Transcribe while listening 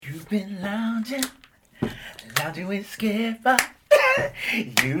been lounging with Skipper.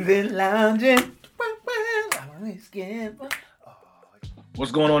 You've been lounging with Skipper.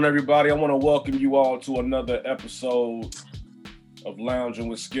 What's going on, everybody? I want to welcome you all to another episode of Lounging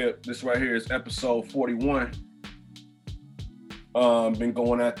with Skip. This right here is episode 41. Been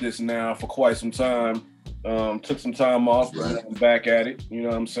going at this now for quite some time. Took some time off, but I'm back at it. You know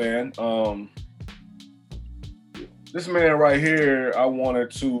what I'm saying? This man right here, I wanted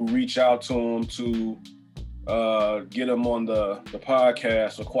to reach out to him to get him on the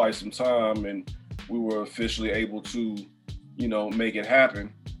podcast for quite some time, and we were officially able to, you know, make it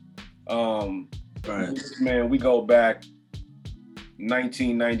happen. Right. Man, we go back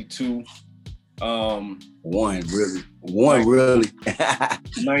 1992. One really.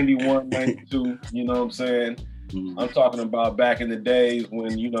 91, 92, you know what I'm saying? Mm-hmm. I'm talking about back in the days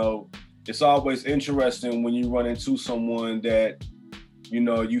when, you know, it's always interesting when you run into someone that, you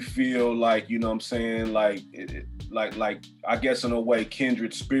know, you feel like, you know what I'm saying, like I guess in a way,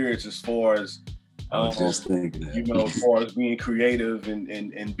 kindred spirits as far as, I was just thinking that. you know, as far as being creative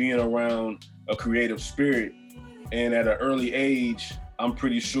and being around a creative spirit. And at an early age, I'm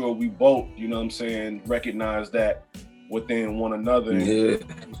pretty sure we both, you know what I'm saying, recognize that within one another. Yeah.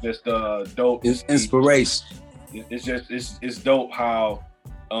 It's just dope. It's inspiration. It's dope how,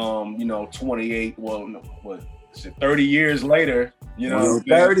 you know, 28, well, no, what is it, 30 years later, you know,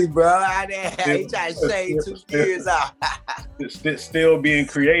 30, bro. I ain't trying to say 2 years out. Still being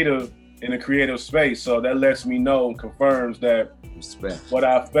creative in a creative space. So that lets me know and confirms that Respect. what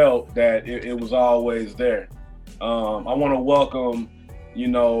I felt, that it was always there. I want to welcome, you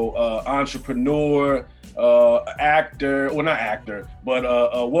know, entrepreneur, actor, well, not actor, but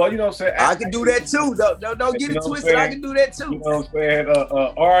well, you know what I'm saying? I can do that too. Don't get it twisted. I can do that too. You know what I'm saying?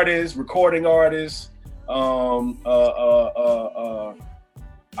 Artist, recording artist.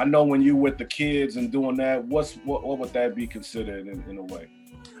 I know when you with the kids and doing that, what would that be considered in a way?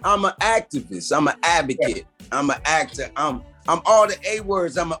 I'm an activist. I'm an advocate. Yeah. I'm an actor. I'm all the A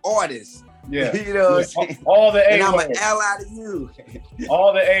words. I'm an artist. Yeah, you know what I'm saying? All the A and words. I'm an ally to you.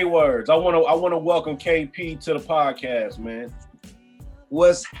 All the A words. I want to welcome KP to the podcast, man.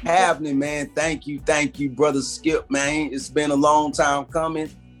 What's happening, man? Thank you, brother Skip, man. It's been a long time coming.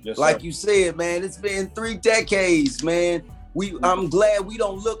 Yes, like sir. you said, man, it's been 3 decades, man. I'm glad we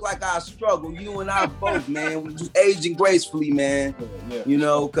don't look like our struggle. You and I both, man. We aging gracefully, man. Yeah. You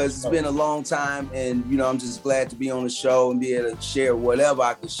know, because it's been a long time, and you know, I'm just glad to be on the show and be able to share whatever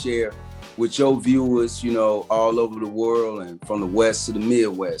I can share with your viewers, you know, all over the world and from the West to the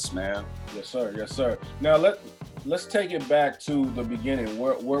Midwest, man. Yes, sir. Yes, sir. Now let's take it back to the beginning.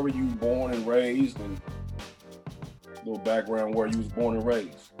 Where were you born and raised, and a little background where you was born and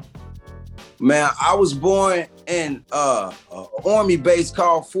raised? Man, I was born in an army base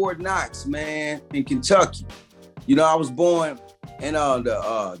called Fort Knox, man, in Kentucky. You know, I was born in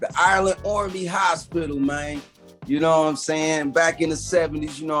the Ireland Army Hospital, man. You know what I'm saying? Back in the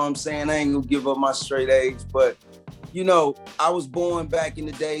 70s, you know what I'm saying? I ain't gonna give up my straight age, but, you know, I was born back in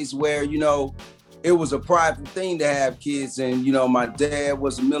the days where, you know, it was a prideful thing to have kids. And, you know, my dad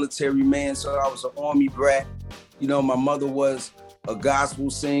was a military man, so I was an Army brat. You know, my mother was a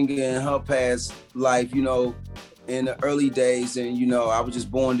gospel singer in her past life, you know, in the early days. And, you know, I was just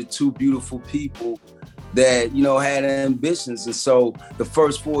born to 2 beautiful people that, you know, had ambitions. And so the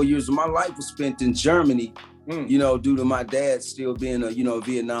first 4 years of my life was spent in Germany, you know, due to my dad still being a, you know,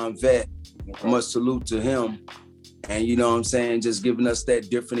 Vietnam vet. Okay. Much salute to him. And, you know what I'm saying, just giving us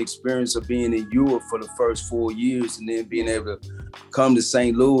that different experience of being in Europe for the first 4 years and then being able to come to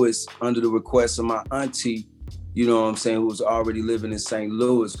St. Louis under the request of my auntie, you know what I'm saying, who was already living in St.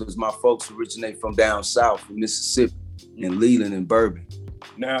 Louis, because my folks originate from down south, from Mississippi, in Leland and Bourbon.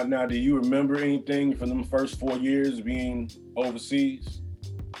 Now, do you remember anything from them first 4 years being overseas?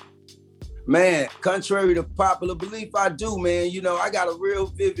 Man, contrary to popular belief, I do, man. You know, I got a real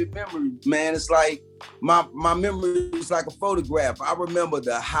vivid memory, man. It's like my memory is like a photograph. I remember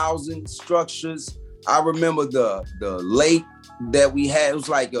the housing structures. I remember the lake that we had. It was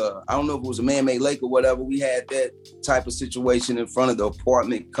like I don't know if it was a man-made lake or whatever. We had that type of situation in front of the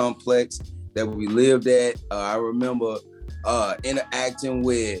apartment complex that we lived at. I remember interacting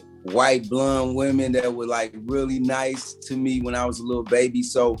with white blonde women that were like really nice to me when I was a little baby.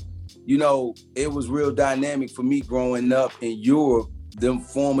 So, you know, it was real dynamic for me growing up in Europe, them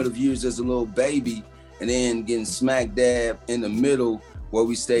formative years as a little baby, and then getting smack dab in the middle where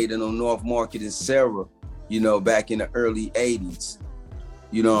we stayed in on North Market in Sarah, you know, back in the early 80s.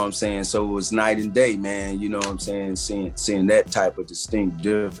 You know what I'm saying? So it was night and day, man. You know what I'm saying? Seeing that type of distinct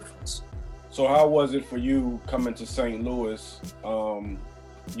difference. So how was it for you coming to St. Louis?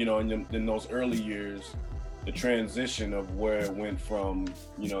 you know, in those early years, the transition of where it went from,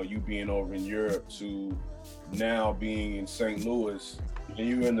 you know, you being over in Europe to now being in St. Louis, and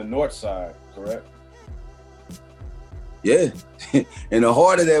you're in the north side, correct? Yeah. In the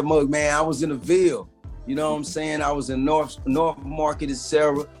heart of that mug, man, I was in the Ville. You know what I'm saying? I was in North Market in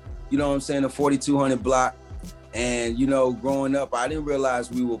Sarah, you know what I'm saying, the 4200 block. And, you know, growing up, I didn't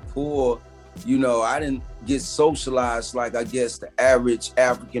realize we were poor. You know, I didn't get socialized like I guess the average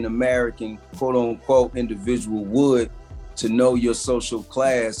African-American, quote unquote, individual would, to know your social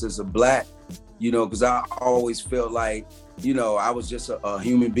class as a Black, you know, because I always felt like, you know, I was just a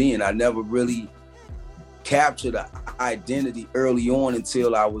human being. I never really captured an identity early on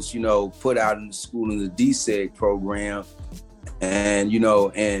until I was, you know, put out in the school in the DSEG program. And, you know,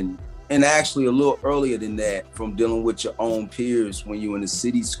 and actually a little earlier than that, from dealing with your own peers when you're in the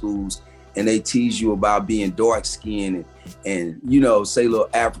city schools and they tease you about being dark skinned and you know, say little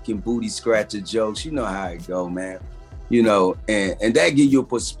African booty scratcher jokes. You know how it go, man. You know, and that give you a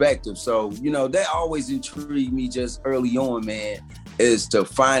perspective. So, you know, that always intrigued me just early on, man, is to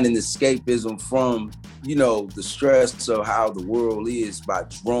find an escapism from, you know, the stress of how the world is by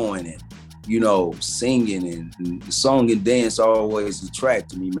drawing and, you know, singing and song and dance always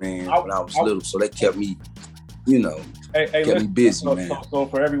attracted me, man, when I was little. So that kept me, you know, kept me busy, man. So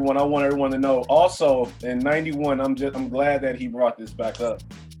for everyone, I want everyone to know, also in 91, I'm glad that he brought this back up.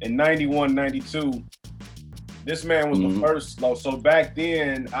 In 91, 92, this man was the first. So back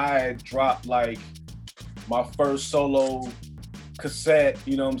then, I had dropped like my first solo cassette,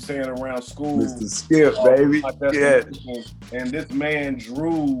 you know what I'm saying, around school. Mr. Skip, baby. Yeah. And this man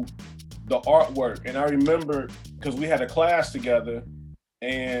drew the artwork. And I remember, because we had a class together,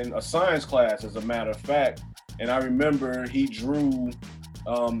 and a science class, as a matter of fact, and I remember he drew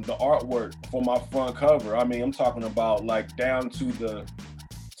the artwork for my front cover. I mean, I'm talking about like down to the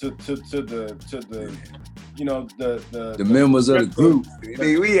you know, the members of the group.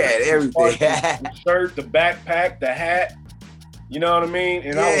 We had everything. The shirt, the backpack, the hat. You know what I mean?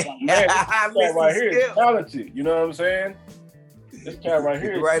 And I was like, man, this cat right here is talented. You know what I'm saying? This cat right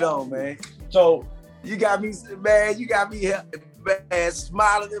here. Right on, man. So you got me, man. You got me, man,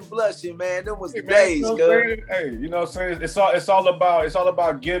 smiling and blushing, man. Them was the days, you know, hey, you know what I'm saying? It's all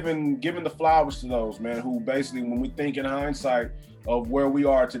about giving the flowers to those, man, who basically, when we think in hindsight of where we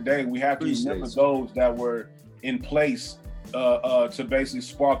are today, we have to remember those that were in place to basically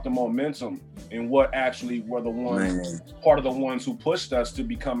spark the momentum and what actually were the ones, part of the ones who pushed us to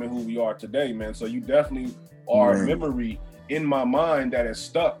becoming who we are today, man. So you definitely are a memory in my mind that has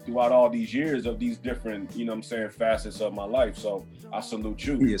stuck throughout all these years of these different, you know what I'm saying, facets of my life. So I salute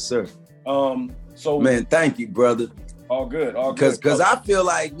you. Yes, sir. So man, thank you, brother. All good. Because I feel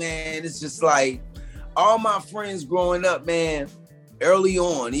like, man, it's just like all my friends growing up, man, early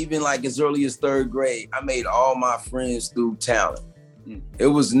on, even like as early as third grade, I made all my friends through talent. It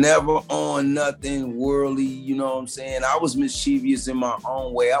was never on nothing worldly, you know what I'm saying? I was mischievous in my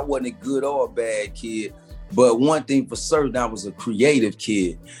own way. I wasn't a good or a bad kid. But one thing for certain, I was a creative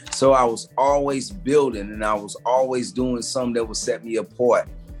kid. So I was always building and I was always doing something that would set me apart.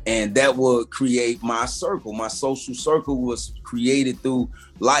 And that would create my circle. My social circle was created through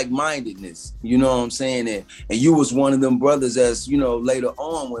like-mindedness. You know what I'm saying? And you was one of them brothers as, you know, later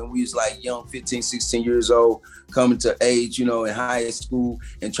on when we was like young, 15, 16 years old, coming to age, you know, in high school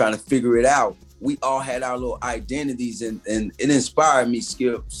and trying to figure it out. We all had our little identities and it inspired me,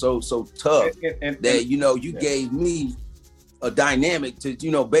 Skip, so tough that, you know, you gave me a dynamic to, you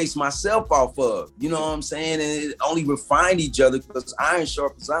know, base myself off of, you know what I'm saying? And it only refined each other because iron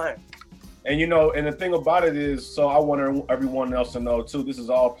sharpens iron. And, you know, and the thing about it is, so I want everyone else to know too, this is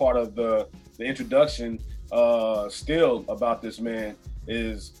all part of the introduction still about this man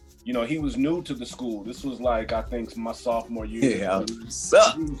is, you know, he was new to the school. This was like, I think, my sophomore year. Yeah,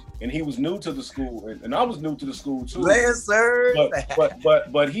 suck. And he was new to the school, and I was new to the school too. Yes, sir.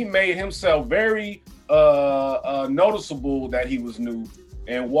 But he made himself very noticeable that he was new,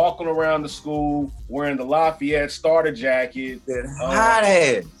 and walking around the school wearing the Lafayette starter jacket, hot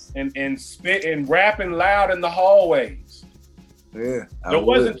ass, and spit and rapping loud in the hallways. Yeah, there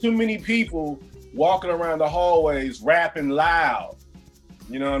wasn't too many people walking around the hallways rapping loud.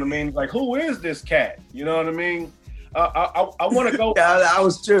 You know what I mean? Like, who is this cat? You know what I mean? I want to go. I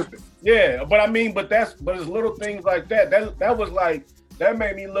was tripping. Yeah, but I mean, but it's little things like that. That was like, that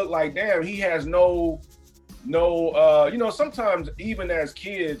made me look like, damn, he has no. You know, sometimes even as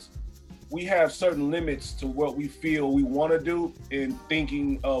kids, we have certain limits to what we feel we want to do in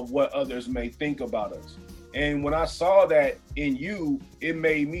thinking of what others may think about us. And when I saw that in you, it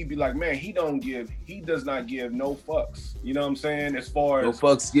made me be like, man, he does not give no fucks. You know what I'm saying? As far as no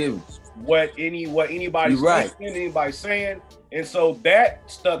fucks given. What anybody's listening, anybody's saying. And so that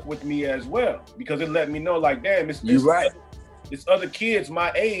stuck with me as well, because it let me know, like, damn, it's other kids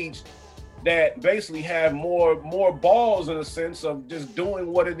my age that basically have more balls, in a sense of just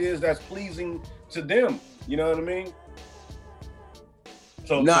doing what it is that's pleasing to them. You know what I mean?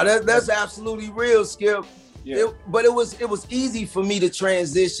 So no, that's absolutely real, Skip. Yeah. But it was easy for me to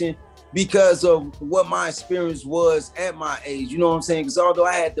transition because of what my experience was at my age. You know what I'm saying? Because although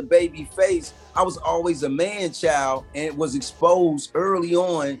I had the baby face, I was always a man child and was exposed early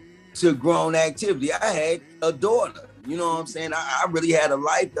on to grown activity. I had a daughter. You know what I'm saying? I really had a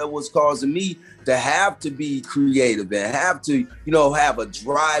life that was causing me to have to be creative and have to, have a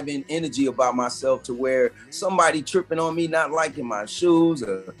driving energy about myself, to where somebody tripping on me, not liking my shoes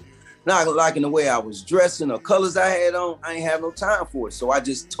or not liking the way I was dressing or colors I had on, I ain't have no time for it. So I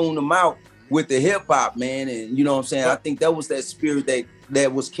just tuned them out with the hip hop, man. And you know what I'm saying? I think that was that spirit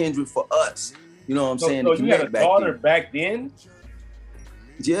that was kindred for us. You know what I'm saying? So you had a daughter back then?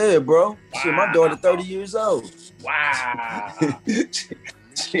 Yeah, bro. Wow. Shit, my daughter 30 years old. Wow.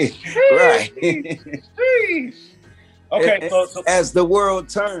 Right. Okay, so as the world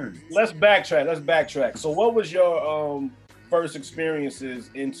turns. Let's backtrack. So what was your first experiences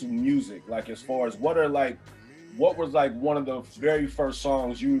into music? Like, as far as what was like one of the very first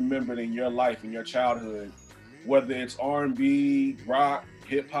songs you remembered in your life, in your childhood, whether it's R&B, rock,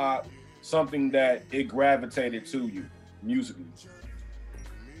 hip hop, something that it gravitated to you musically?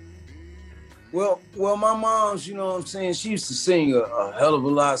 Well, my mom's, you know what I'm saying, she used to sing a hell of a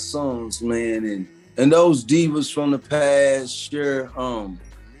lot of songs, man, and those divas from the past, sure,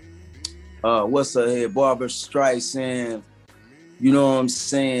 what's her head, Barbara Streisand, you know what I'm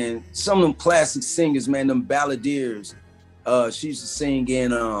saying, some of them classic singers, man, them balladeers, she used to sing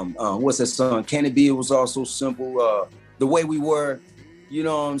in, what's that song, Can It Be, It Was All So Simple, The Way We Were, you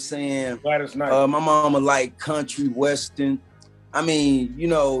know what I'm saying, Gladys Knight. My mama liked country, western. I mean,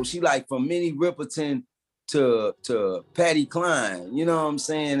 she like from Minnie Riperton to Patty Klein. You know what I'm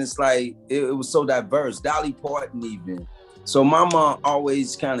saying? It's like, it was so diverse. Dolly Parton even. So my mom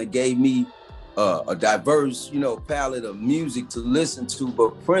always kind of gave me a diverse, palette of music to listen to,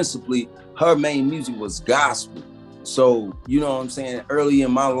 but principally her main music was gospel. So, you know what I'm saying? Early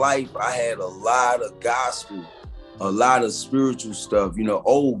in my life, I had a lot of gospel, a lot of spiritual stuff,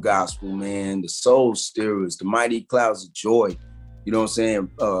 old gospel, man, the Soul Stirrers, the Mighty Clouds of Joy. You know what I'm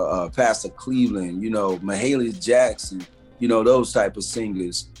saying? Pastor Cleveland, Mahalia Jackson, those type of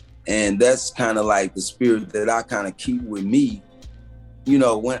singers. And that's kind of like the spirit that I kind of keep with me.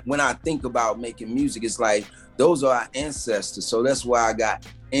 When I think about making music, it's like, those are our ancestors. So that's why I got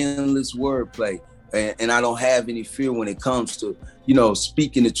endless wordplay. And I don't have any fear when it comes to,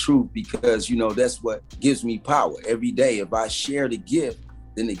 speaking the truth, because, that's what gives me power every day. If I share the gift,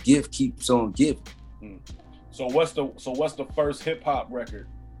 then the gift keeps on giving. So what's the first hip hop record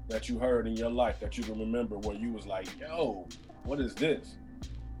that you heard in your life that you can remember where you was like, yo, what is this?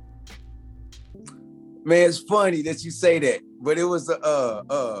 Man, it's funny that you say that, but it was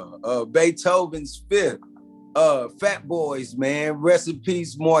Beethoven's Fifth, Fat Boys, man. Rest in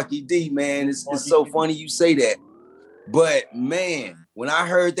peace, Marky D, man. It's so funny you say that. But man, when I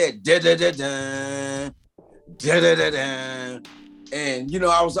heard that da-da-da-da, da-da-da-da, and,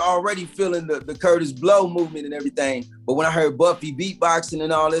 I was already feeling the Curtis Blow movement and everything. But when I heard Buffy beatboxing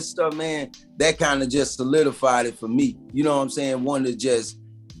and all this stuff, man, that kind of just solidified it for me. You know what I'm saying? Wanted to just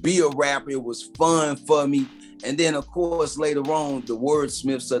be a rapper. It was fun for me. And then, of course, later on, the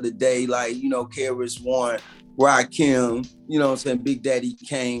wordsmiths of the day, like, KRS-One, Rakim, you know what I'm saying? Big Daddy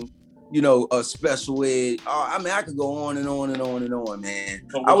Kane, Special Ed. I mean, I could go on and on and on and on, man.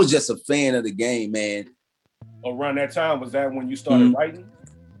 So I was just a fan of the game, man. Around that time, was that when you started writing?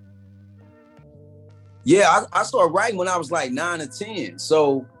 Yeah, I started writing when I was like 9 or 10.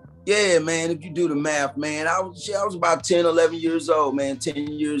 So, yeah, man, if you do the math, man, I was about 10, 11 years old, man, 10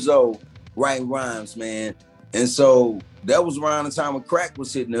 years old, writing rhymes, man. And so that was around the time when crack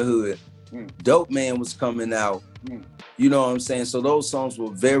was hitting the hood. Dope Man was coming out. You know what I'm saying? So those songs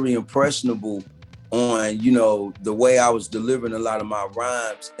were very impressionable on, the way I was delivering a lot of my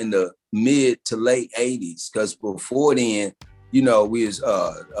rhymes in the mid to late 80s. Because before then, we was,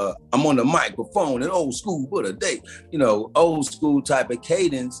 I'm on the microphone and old school for the day, old school type of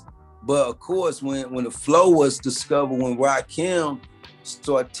cadence. But of course, when the flow was discovered, when Rakim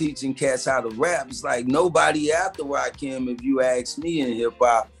started teaching cats how to rap, it's like nobody after Rakim, if you ask me, in hip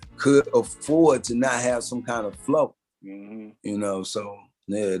hop could afford to not have some kind of flow. So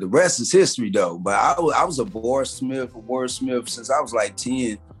Yeah, the rest is history though. But I was a wordsmith since I was like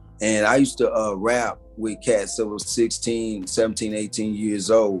 10. And I used to rap with cats that was 16, 17, 18 years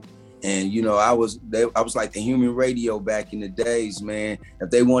old. And, you know, I was like the human radio back in the days, man.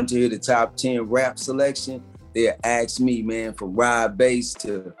 If they wanted to hear the top 10 rap selection, they'd ask me, man, from Rod Bass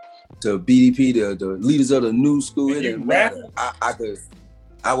to BDP, the leaders of the new school. It didn't matter.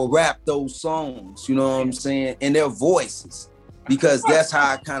 I would rap those songs, you know what I'm saying? In their voices, because that's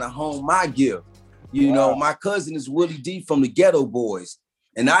how I kind of hone my gift. You know, my cousin is Willie D from the Ghetto Boys.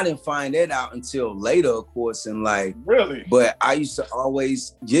 And I didn't find that out until later, of course, in life. Really? But I used to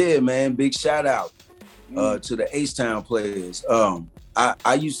always, man, big shout out to the H-Town players.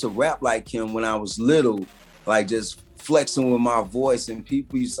 I used to rap like him when I was little, like just flexing with my voice, and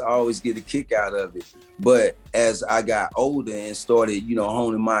people used to always get a kick out of it. But as I got older and started, you know,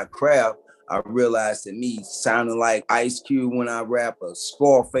 honing my craft, I realized that me sounding like Ice Cube when I rap, or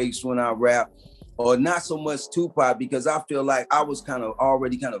Scarface when I rap, or not so much Tupac, because I feel like I was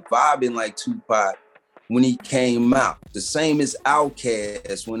already vibing like Tupac when he came out. The same as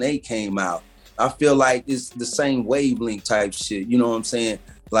Outkast when they came out. I feel like it's the same wavelength type shit, you know what I'm saying?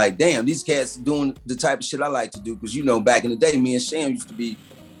 Like, damn, these cats doing the type of shit I like to do, because, you know, back in the day, me and Sham used to be,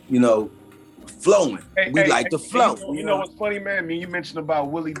 you know, flowing. We like to flow. You know what's funny, man? I mean, you mentioned about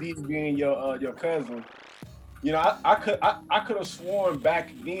Willie D being your cousin. You know, I could have sworn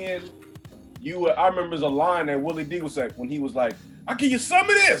back then, I remember there's a line that Willie D would say when he was like, "I'll give you some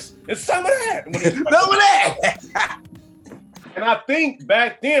of this and some of that." Some of that. And I think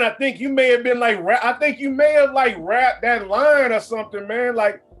back then, you may have been like, you may have like rapped that line or something, man.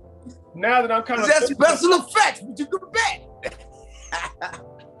 Like, now that I'm kind of that's special effects, but you can bet.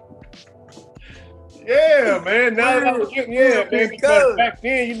 Yeah, man. Now that I'm getting, man, because back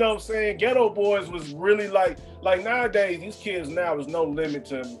then, you know what I'm saying, Ghetto Boys was really like nowadays, these kids now, there's no limit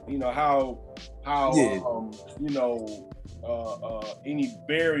to, you know, how you know, any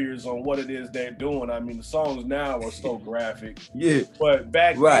barriers on what it is they're doing. I mean, the songs now are so graphic. Yeah. But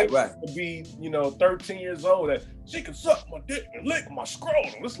back then, to be, you know, 13 years old, that she can suck my dick and lick my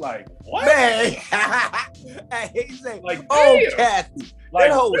scrotum. It's like, what? Man. He said, like, Kathy, like,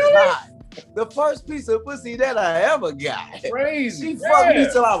 that hoe was really? hot. The first piece of pussy that I ever got. Crazy. She fucked me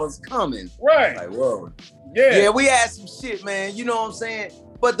till I was coming. Right. Like, whoa. Yeah, we had some shit, man. You know what I'm saying?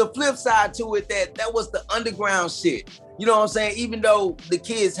 But the flip side to it, that was the underground shit. You know what I'm saying? Even though the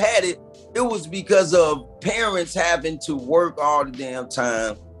kids had it, it was because of parents having to work all the damn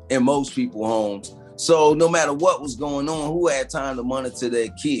time in most people's homes. So no matter what was going on, who had time to monitor their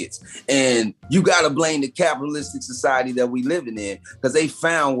kids? And you got to blame the capitalistic society that we living in, because they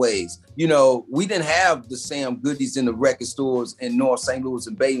found ways. You know, we didn't have the Sam Goodies in the record stores in North St. Louis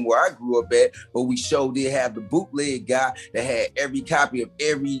and Baden where I grew up at, but we sure did have the bootleg guy that had every copy of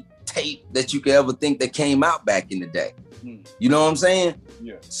every tape that you could ever think that came out back in the day. You know what I'm saying?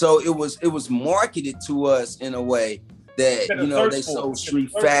 Yeah. So it was marketed to us in a way that, you know, they sold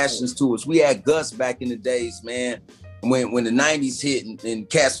street fashions to us. We had Gus back in the days, man, when the 90s hit and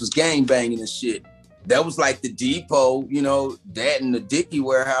cats was gang banging and shit. That was like the Depot, you know, that and the Dickie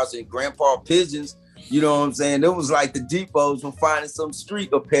Warehouse and Grandpa Pigeons. You know what I'm saying? It was like the depots for finding some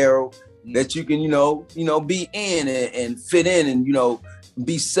street apparel that you can, you know, be in and fit in and, you know,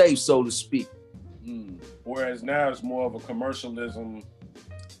 be safe, so to speak. Whereas now it's more of a commercialism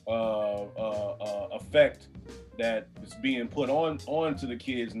effect that is being put onto the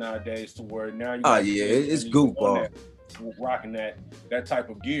kids nowadays, to where now you it's goofball, rocking that type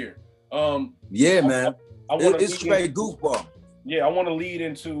of gear. Man, it's straight goofball. Yeah, I want to lead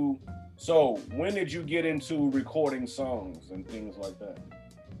into. So, when did you get into recording songs and things like that?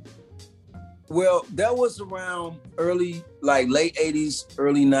 Well, that was around late 80s,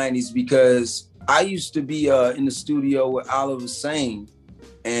 early 90s, because I used to be in the studio with Oliver Sane,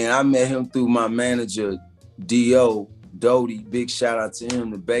 and I met him through my manager, D.O. Doty. Big shout out to him,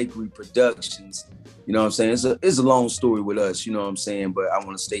 the Bakery Productions. You know what I'm saying? It's a long story with us, you know what I'm saying? But I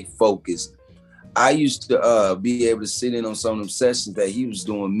want to stay focused. I used to be able to sit in on some of them sessions that he was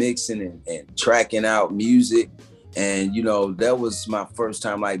doing, mixing and tracking out music. And, you know, that was my first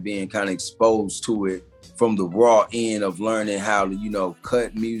time like being kind of exposed to it from the raw end of learning how to, you know,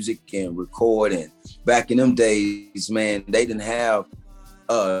 cut music and record. And back in them days, man, they didn't have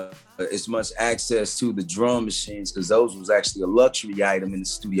as much access to the drum machines, because those was actually a luxury item in the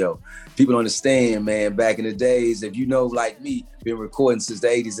studio. People don't understand, man, back in the days, if you know, like me, been recording since the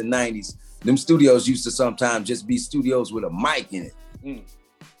 80s and 90s, them studios used to sometimes just be studios with a mic in it.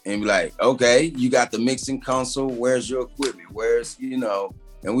 And be like, okay, you got the mixing console, where's your equipment? Where's, you know,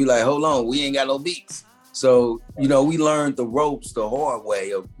 and we like, hold on, we ain't got no beats. So, you know, we learned the ropes the hard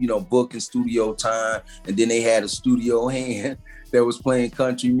way of, you know, booking studio time. And then they had a studio hand that was playing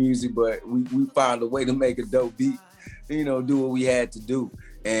country music, but we found a way to make a dope beat, you know, do what we had to do.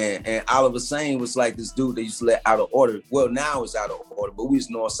 And Oliver Sane was like this dude that used to let Out of Order. Well, now it's Out of Order, but we was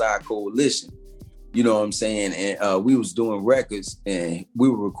Northside Coalition. You know what I'm saying? And we was doing records and we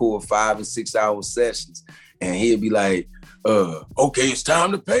would record 5 and 6 hour sessions. And he'd be like, okay, it's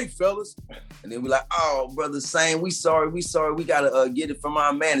time to pay, fellas. And then we like, oh, brother Sane, we sorry. We gotta get it from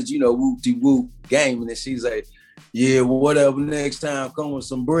our manager, you know, whoop-de-whoop game. And then she's like, yeah, whatever, next time come with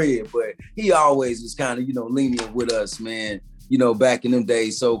some bread. But he always was kind of, you know, lenient with us, man, you know, back in them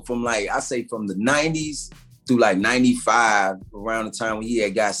days. So from like, I say from the 90s through like 95, around the time when he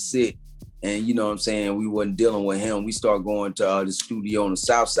had got sick, and you know what I'm saying, we wasn't dealing with him, we started going to the studio on the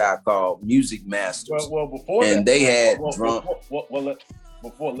South Side called Music Masters. Well, before and that, they had drum.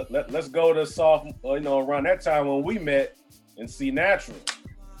 Let's go to soft, you know, around that time when we met in C Natural.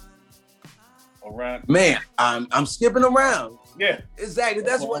 Around. Man, I'm skipping around. Yeah, exactly.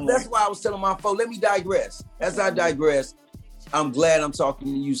 That's why I was telling my folks. Let me digress. As I digress, I'm glad I'm talking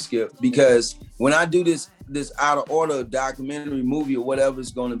to you, Skip, because when I do this Out of Order documentary movie or whatever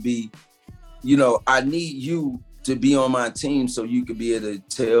it's going to be, you know, I need you to be on my team so you could be able to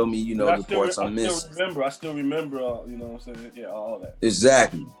tell me, you know, the parts I missed. I still remember, you know what I'm saying? Yeah, all that.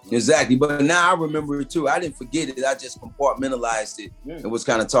 Exactly. But now I remember it too. I didn't forget it. I just compartmentalized it and was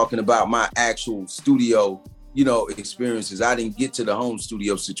kind of talking about my actual studio, you know, experiences. I didn't get to the home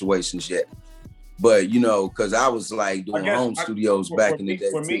studio situations yet. But, you know, because I was like doing home studios back in the day.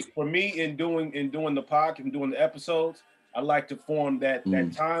 For me, in doing the podcast and doing the episodes, I like to form that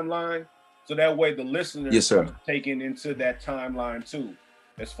timeline. So that way the listeners are taken into that timeline too,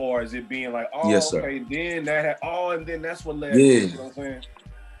 as far as it being like, oh, okay, then that and then that's what led. You know what I'm saying?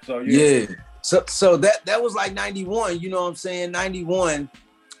 So So that was like 91, you know what I'm saying? 91,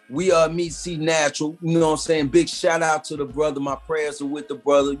 we meet C Natural, you know what I'm saying? Big shout out to the brother. My prayers are with the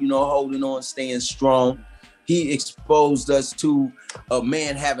brother, you know, holding on, staying strong. He exposed us to a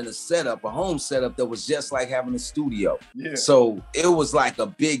man having a home setup that was just like having a studio. Yeah. So it was like a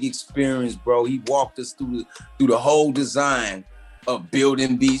big experience, bro. He walked us through the whole design of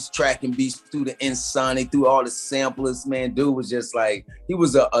building beats, tracking beats, through the Ensoniq, through all the samplers. Man, dude was just like, he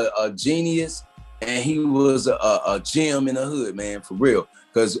was a genius, and he was a gem in the hood, man, for real.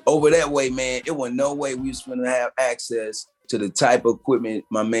 Because over that way, man, it was no way we was gonna have access to the type of equipment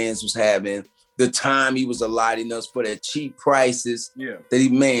my mans was having. The time he was allotting us for the cheap prices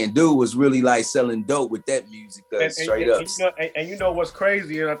that dude was really like selling dope with that music straight up. And you know what's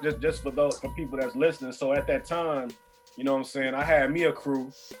crazy, and just for people that's listening. So at that time, you know what I'm saying, I had me a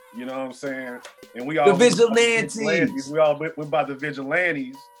crew, you know what I'm saying, and we all the vigilantes. We're by the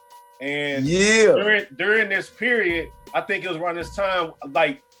vigilantes, and during this period, I think it was around this time,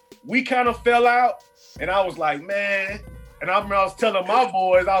 like we kind of fell out, and I was like, man, and I remember I was telling my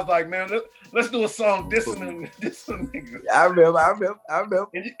boys, I was like, man, let's do a song dissing niggas. I remember.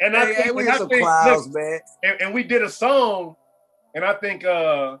 And I think we had some clouds, man. And we did a song, and I think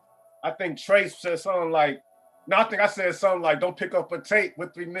Trace said something like, no, I think I said something like, don't pick up a tape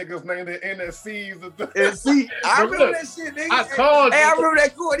with 3 niggas named the NSCs. NSC. I remember that shit, nigga. I remember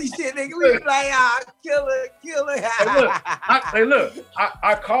that corny shit, nigga. We was like, killer. Hey, look,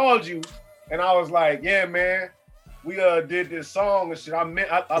 I called you, and I was like, yeah, man. We did this song and shit. I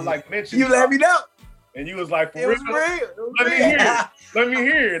mentioned. You let me know. And you was like, for real? Let me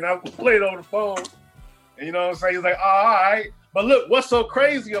hear it. And I played over the phone. And you know what I'm saying? He's like, all right. But look, what's so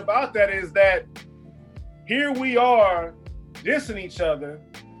crazy about that is that here we are dissing each other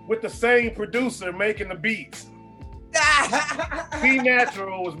with the same producer making the beats. C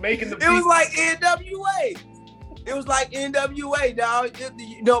Natural was making the beats. It was like NWA. It was like NWA, dog.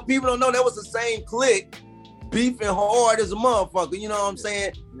 You know, people don't know that was the same clique. Beefing hard as a motherfucker, you know what I'm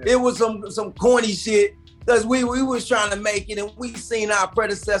saying? Yeah. It was some corny shit because we was trying to make it, and we seen our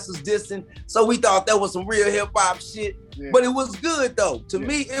predecessors dissing, so we thought that was some real hip hop shit. Yeah. But it was good though. To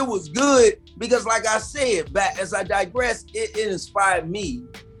me, it was good because, like I said, back as I digress, it inspired me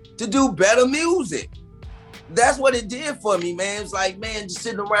to do better music. That's what it did for me, man. It's like, man, just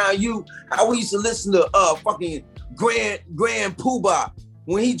sitting around how we used to listen to fucking Grand Poobah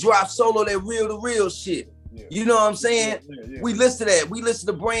when he dropped solo that real to real shit. Yeah. You know what I'm saying? Yeah. We listen to that. We listen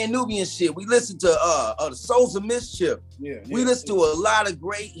to Brand Nubian shit. We listen to the Souls of Mischief. We listen to a lot of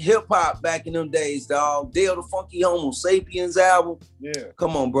great hip hop back in them days, dog. Dale the Funky Homo Sapiens album. Yeah.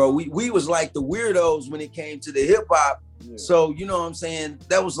 Come on, bro. We was like the weirdos when it came to the hip hop. Yeah. So, you know what I'm saying?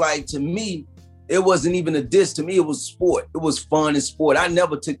 That was like, to me, It wasn't even a diss to me. It was sport. It was fun and sport. I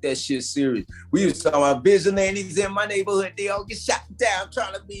never took that shit serious. We was talking about vigilantes in my neighborhood. They all get shot down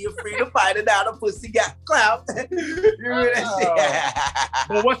trying to be a freedom fighter. Now the pussy got clout. You remember that shit?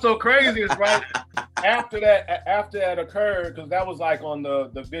 But what's so crazy is, right, after that occurred, because that was like on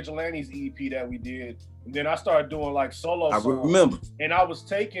the Vigilantes EP that we did, and then I started doing like solo songs. I remember. And I was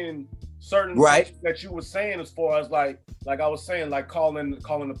taking certain things that you were saying as far as like I was saying, like calling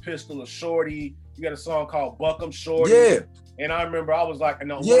a pistol a shorty. You got a song called Buck 'em Shorty. Yeah. And I remember I was like, in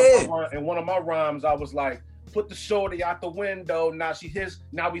one of my rhymes, I was like, put the shorty out the window, now he's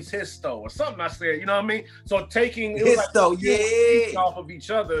histo, or something I said, you know what I mean? So taking it histo, was like off of each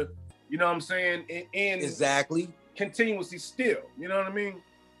other, you know what I'm saying? And exactly. Continuously still, you know what I mean?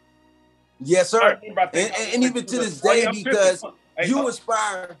 Yes, sir. And even to this day, because you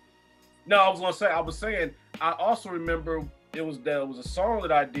inspire. No, I was saying, I also remember there was a song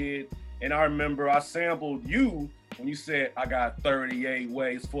that I did, and I remember I sampled you when you said, I got 38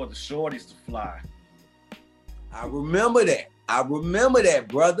 ways for the shorties to fly. I remember that,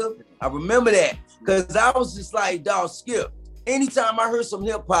 brother. I remember that. Because I was just like, dog, Skip. Anytime I heard some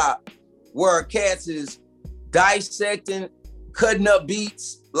hip hop where cats is dissecting, cutting up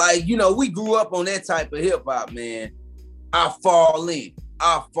beats, like, you know, we grew up on that type of hip hop, man. I fall in.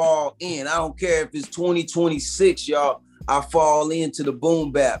 I don't care if it's 2026, y'all. I fall into the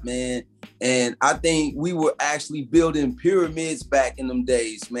boom bap, man. And I think we were actually building pyramids back in them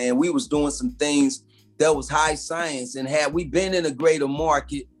days, man. We was doing some things that was high science, and had we been in a greater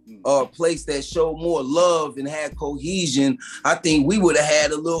market or a place that showed more love and had cohesion, I think we would have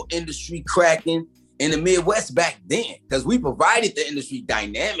had a little industry cracking in the Midwest back then, because we provided the industry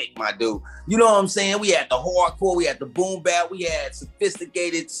dynamic, my dude. You know what I'm saying? We had the hardcore, we had the boom bap, we had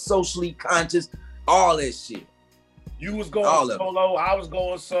sophisticated, socially conscious, all that shit. You was going solo, I was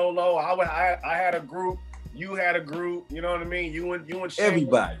going solo. I had a group, you had a group, you know what I mean? You and Shane.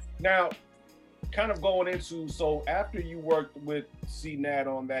 Everybody. Now, kind of going into, so after you worked with C-Nat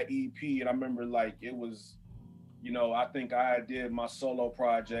on that EP, and I remember like it was, you know, I think I did my solo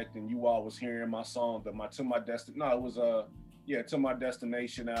project and you all was hearing my song, To My Destination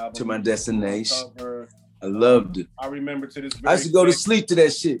album. To My Destination. Cover. I loved it. I remember to this. I used to go to sleep to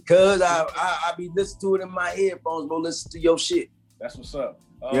that shit, cause I be listening to it in my headphones. Go listen to your shit. That's what's up.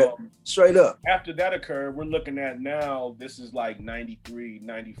 Yeah, straight up. After that occurred, we're looking at now. This is like 93,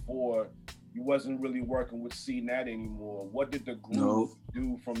 94. You wasn't really working with C-Nat anymore. What did the group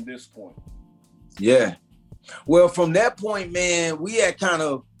do from this point? Yeah. Well, from that point, man, we had kind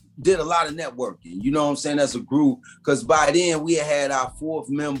of did a lot of networking. You know what I'm saying? As a group, because by then we had our fourth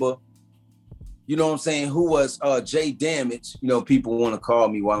member. You know what I'm saying? Who was Jay Damage. You know, people want to call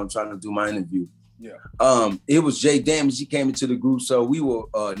me while I'm trying to do my interview. Yeah. It was Jay Damage. He came into the group. So we were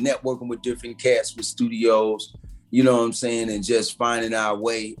networking with different cats, with studios, you know what I'm saying? And just finding our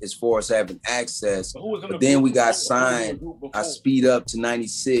way as far as having access. But then we got signed. I speed up to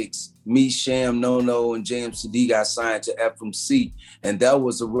 96. Me, Sham, No, and JMCD got signed to FMC. And that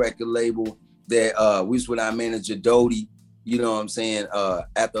was a record label that we was with our manager, Doty. You know what I'm saying?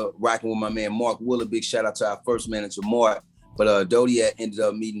 After rocking with my man, Mark Willer, big shout out to our first manager, Mark. But Doty had ended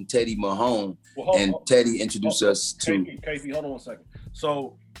up meeting Teddy Mahone, Teddy introduced us to... KP, hold on 1 second.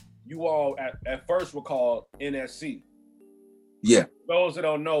 So you all at first were called NSC. Yeah. Those that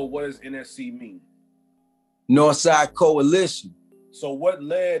don't know, what does NSC mean? Northside Coalition. So what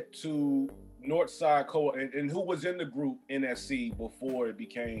led to Northside Coalition, and who was in the group NSC before it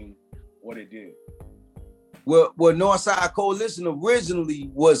became what it did? Well, Northside Coalition originally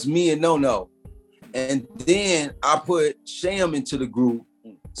was me and No. And then I put Sham into the group.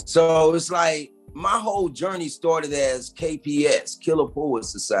 So it's like my whole journey started as KPS, Killer Poet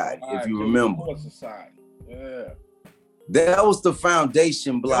Society, if you remember. Poet Society, yeah. That was the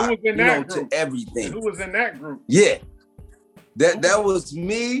foundation block, to everything. Who was in that group? Yeah. That was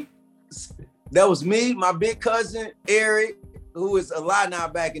me. That was me, my big cousin, Eric, who is alive now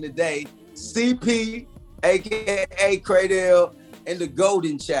back in the day, CP, AKA Cradell, and the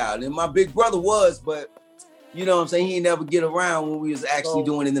Golden Child. And my big brother was, but you know what I'm saying, he ain't never get around when we was actually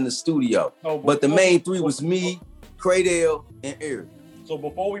doing it in the studio. But the main three was me, Cradell, and Eric. So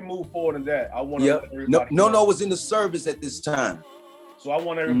before we move forward in that, I want to let everybody No was in the service at this time. So I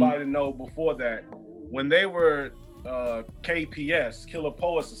want everybody to know before that, when they were KPS, Killer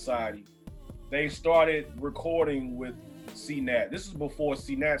Poet Society, they started recording with C-Nat. This is before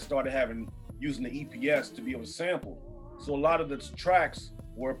C-Nat started using the EPS to be able to sample. So a lot of the tracks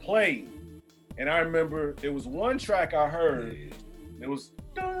were played. And I remember there was one track I heard. It was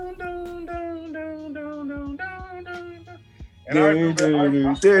dun, dun, dun, dun, dun, dun, dun, dun, dun. And I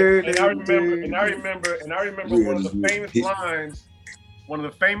remember one of the famous lines. One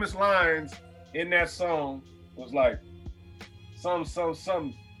of the famous lines in that song was like, some.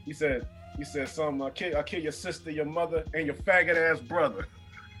 He said, some. I'll kill your sister, your mother, and your faggot ass brother.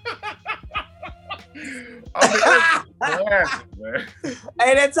 I mean, classic, man.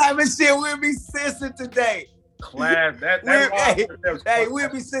 Hey, that type of shit will be censored today. We'll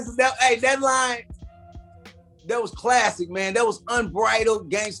be censored. That line. That was classic, man. That was unbridled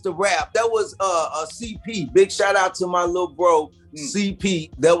gangster rap. That was a CP. Big shout out to my little bro, CP.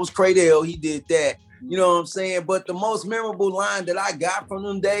 That was Cradell. He did that. You know what I'm saying? But the most memorable line that I got from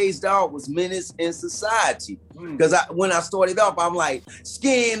them days, dog, was Menace in Society. Because when I started off, I'm like,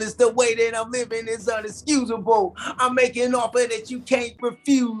 skin is the way that I'm living is unexcusable. I'm making an offer that you can't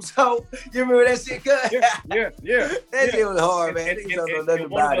refuse, ho. You remember that shit? Yeah. That shit was hard, man. Niggas don't know nothing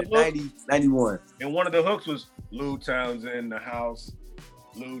about it. 90, 91. And one of the hooks was Lou Towns in the house.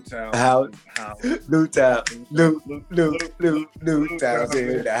 Lou Towns house. Lou Towns. Lou Towns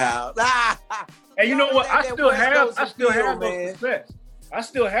in the house. And you know what? I still have those cassettes. I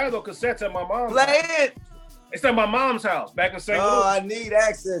still have those cassettes at my mom's house. Play it. It's at my mom's house back in St. Louis. Oh, I need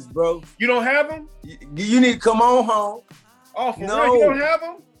access, bro. You don't have them? You need to come on home. Oh, for real? You don't have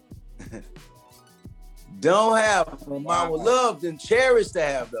them? Don't have them. I would love and cherish to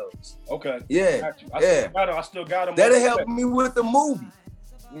have those. Okay. Yeah. I still got them. That'll help me with the movie.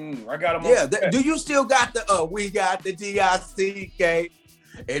 I got them. Yeah. Do you still got the we got the DICK?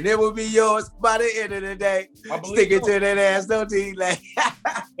 And it will be yours by the end of the day. Stick it to that ass, no delay.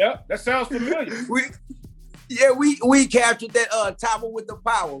 Yeah, that sounds familiar. We captured that Topper with the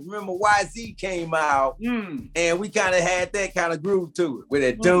Power. Remember YZ came out, and we kind of had that kind of groove to it with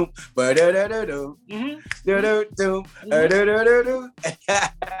that doom, I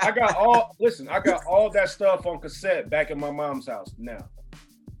got all that stuff on cassette back in my mom's house now.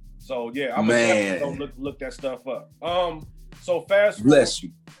 So yeah, I'm gonna look that stuff up. So fast forward, bless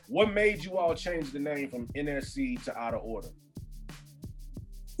you. What made you all change the name from NSC to Out of Order?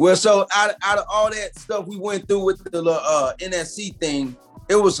 Well, so out of all that stuff we went through with the NSC thing,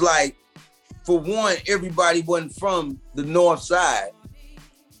 it was like, for one, everybody wasn't from the north side.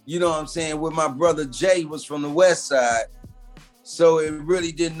 You know what I'm saying? With my brother Jay was from the west side. So it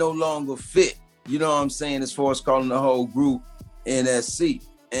really didn't no longer fit. You know what I'm saying? As far as calling the whole group NSC.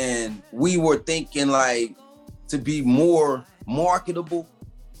 And we were thinking like to be more marketable.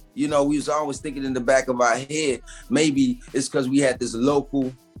 You know, we was always thinking in the back of our head, maybe it's because we had this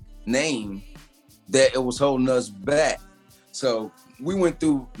local name that it was holding us back. So we went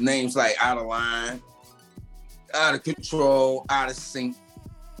through names like Out of Line, Out of Control, Out of Sync,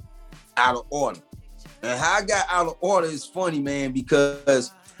 Out of Order. And how I got Out of Order is funny, man,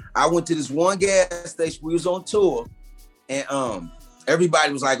 because I went to this one gas station. We was on tour, and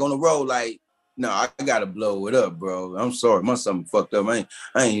everybody was like on the road, like, no, I gotta blow it up, bro. I'm sorry, my something fucked up. I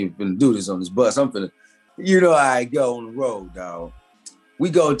ain't even finna do this on this bus. I'm finna, you know how I go on the road, dog. We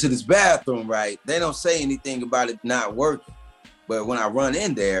go to this bathroom, right? They don't say anything about it not working. But when I run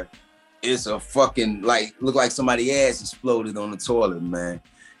in there, it's a fucking, like, look like somebody's ass exploded on the toilet, man.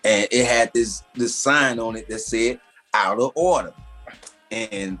 And it had this sign on it that said, Out of Order.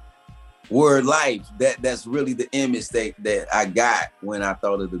 And Word Life, that's really the image that I got when I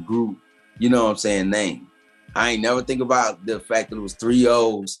thought of the group, you know what I'm saying, name. I ain't never think about the fact that it was 3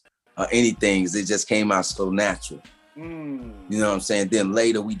 O's or anything. It just came out so natural. You know what I'm saying? Then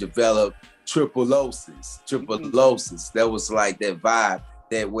later we developed Tripleosis. That was like that vibe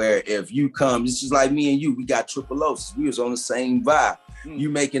that where if you come, it's just like me and you, we got Tripleosis. We was on the same vibe. You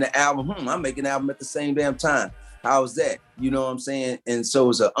making an album, I'm making an album at the same damn time. How's that? You know what I'm saying? And so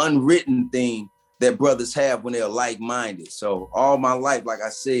it's an unwritten thing that brothers have when they're like-minded. So all my life, like I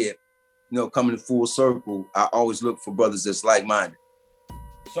said, you know, coming full circle, I always look for brothers that's like-minded.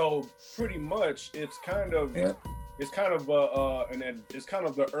 So pretty much it's kind of the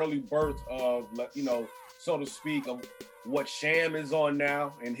early birth of, you know, so to speak, of what Sham is on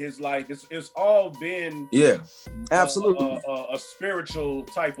now in his life. It's all been absolutely a spiritual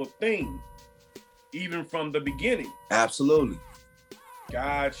type of thing, even from the beginning. Absolutely.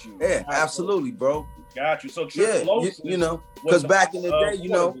 Got you. Yeah, absolutely, bro. Got you. So you know, because back in the day, you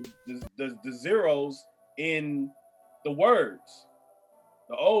know, the zeros in the words,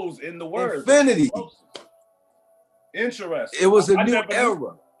 the O's in the words. Infinity. Interesting. It was a new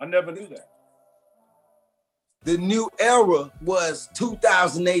era. I never knew that. The new era was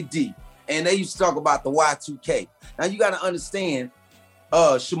 2000 AD, and they used to talk about the Y2K. Now you got to understand,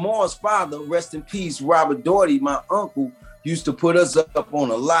 Shamar's father, rest in peace, Robert Daugherty, my uncle, used to put us up on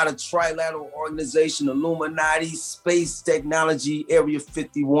a lot of trilateral organization, Illuminati, space technology, Area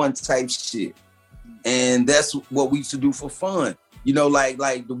 51 type shit. And that's what we used to do for fun. You know, like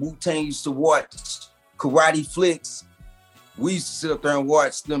the Wu-Tang used to watch karate flicks. We used to sit up there and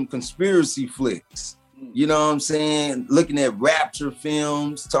watch them conspiracy flicks. You know what I'm saying? Looking at rapture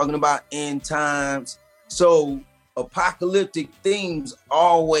films, talking about end times. So apocalyptic things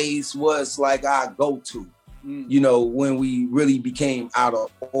always was like our go-to, you know, when we really became out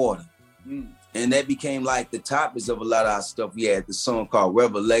of order. And that became like the topics of a lot of our stuff. We had the song called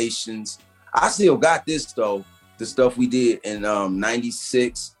Revelations. I still got this though, the stuff we did in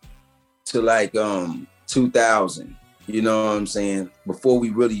 96 to like 2000, you know what I'm saying? Before we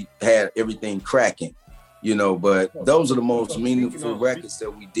really had everything cracking, you know, but those are the most meaningful records that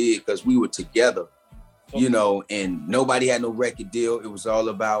we did because we were together, you know, and nobody had no record deal. It was all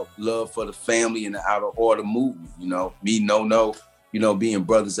about love for the family and the Out of Order movement, you know, me, No, you know, being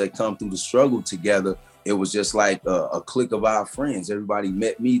brothers that come through the struggle together. It was just like a clique of our friends. Everybody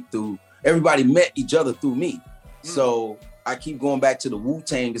met each other through me. So I keep going back to the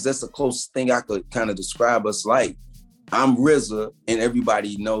Wu-Tang because that's the closest thing I could kind of describe us like. I'm RZA and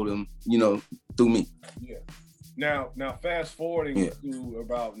everybody know them, you know, through me. Yeah. Now fast forwarding to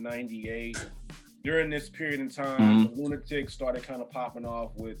about 98, during this period in time, the Lunatics started kind of popping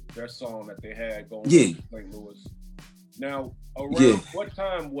off with their song that they had going to St. Louis. Now, around what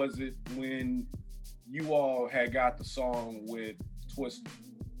time was it when you all had got the song with Twista?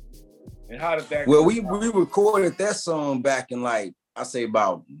 And how did that Well, we recorded that song back in like, I say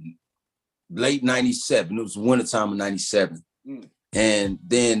about late 97. It was wintertime of 97. And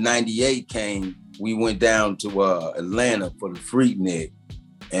then 98 came, we went down to Atlanta for the Freaknik.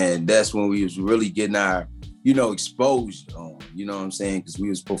 And that's when we was really getting our, you know, exposure on, you know what I'm saying? Because we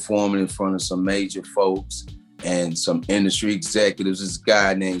was performing in front of some major folks and some industry executives. This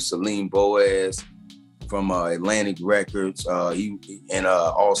guy named Salim Boaz from Atlantic Records.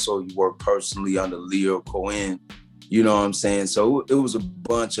 Also he worked personally under Leo Cohen. You know what I'm saying? So it was a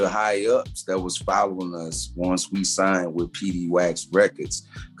bunch of high ups that was following us once we signed with PD Wax Records.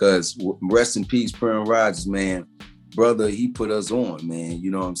 Because rest in peace, Prince Rogers, man, brother, he put us on, man.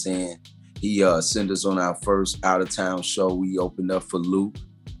 You know what I'm saying? He sent us on our first out of town show. We opened up for Luke,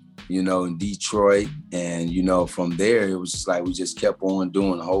 you know, in Detroit. And, you know, from there, it was just like we just kept on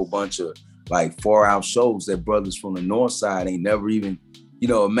doing a whole bunch of like 4-hour shows that brothers from the North Side ain't never even, you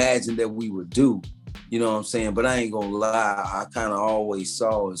know, imagined that we would do. You know what I'm saying? But I ain't gonna lie, I kind of always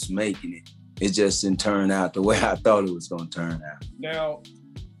saw us making it. It just didn't turn out the way I thought it was gonna turn out. Now,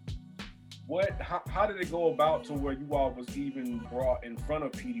 how did it go about to where you all was even brought in front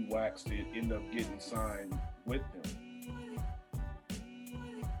of PD Wax to end up getting signed with them?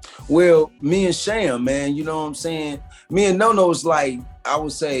 Well, me and Sham, man, you know what I'm saying? Me and No is like, I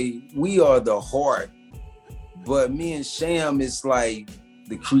would say we are the heart, but me and Sham is like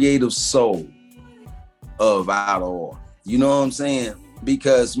the creative soul of Out of Order. You know what I'm saying?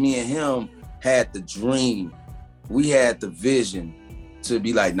 Because me and him had the dream. We had the vision to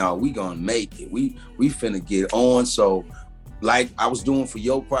be like, no, we gonna make it. We finna get on. So like I was doing for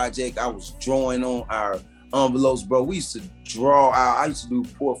your project, I was drawing on our envelopes, bro. We used to I used to do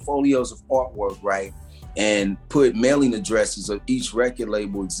portfolios of artwork, right? And put mailing addresses of each record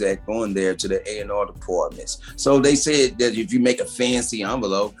label exec on there to the A&R departments. So they said that if you make a fancy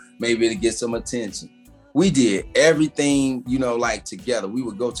envelope, maybe it'll get some attention. We did everything, you know, like together. We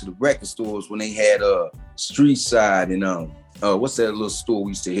would go to the record stores when they had Street Side and what's that little store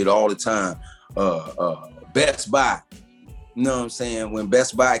we used to hit all the time? Best Buy. You know what I'm saying? When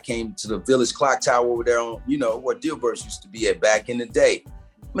Best Buy came to the Village Clock Tower over there on, you know, where Dilbert's used to be at back in the day.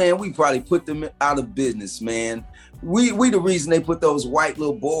 Man, we probably put them out of business, man. We the reason they put those white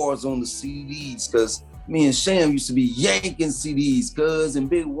little bars on the CDs, because me and Sham used to be yanking CDs, cuz, and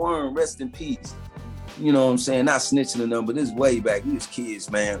Big Worm, rest in peace. You know what I'm saying? Not snitching on them, but this is way back. We was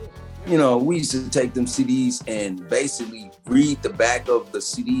kids, man. You know, we used to take them CDs and basically read the back of the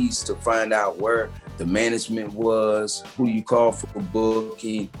CDs to find out where the management was, who you call for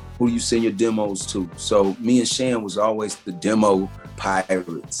booking, who you send your demos to. So me and Sham was always the demo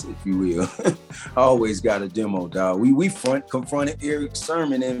pirates, if you will. Always got a demo, dog. We confronted Eric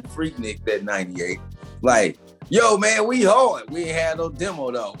Sermon and Freaknik that 98. Like, yo, man, we hard. We ain't had no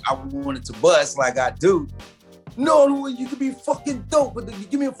demo, though. I wanted to bust like I do. No, you could be fucking dope, but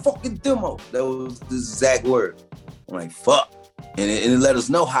give me a fucking demo. That was the exact word. I'm like, fuck. And it let us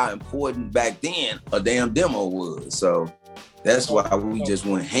know how important back then a damn demo was. So That's why we just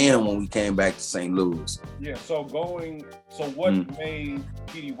went ham when we came back to St. Louis. Yeah. So what made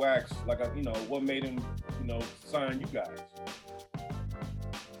Petey Wax what made him sign you guys?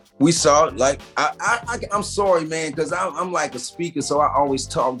 We saw like I'm sorry, man, because I'm like a speaker, so I always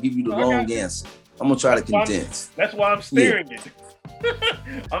give you the long answer. I'm gonna try to condense. That's why I'm steering it.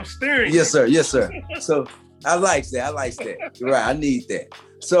 I'm steering. Yes, sir. Yes, sir. So I like that. Right, I need that.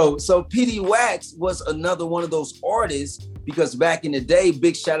 So Petey Wax was another one of those artists, because back in the day,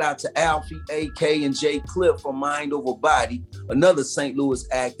 big shout out to Alfie, AK, and Jay Clip from Mind Over Body, another St. Louis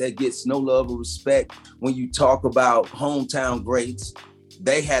act that gets no love or respect when you talk about hometown greats.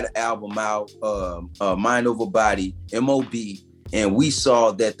 They had an album out, Mind Over Body, MOB, and we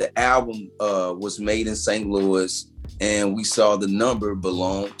saw that the album was made in St. Louis, and we saw the number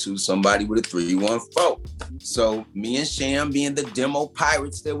belonged to somebody with a 314. So me and Sham, being the demo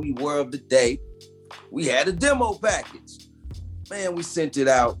pirates that we were of the day, we had a demo package. Man, we sent it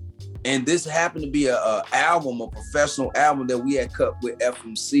out, and this happened to be a professional album that we had cut with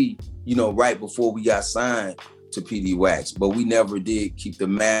FMC, right before we got signed to Petey Wax, but we never did keep the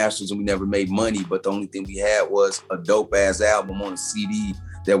masters and we never made money. But the only thing we had was a dope ass album on a CD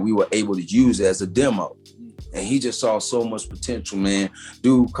that we were able to use as a demo. And he just saw so much potential, man.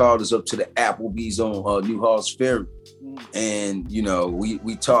 Dude called us up to the Applebee's on New Halls Ferry. And,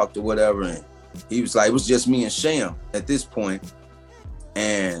 we talked or whatever. And he was like, it was just me and Sham at this point.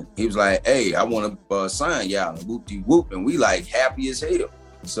 And he was like, hey, I want to sign y'all, and whoop-de-whoop. And we like happy as hell.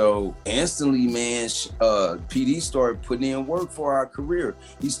 So instantly, man, PD started putting in work for our career.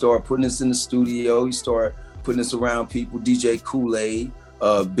 He started putting us in the studio. He started putting us around people, DJ Kool-Aid,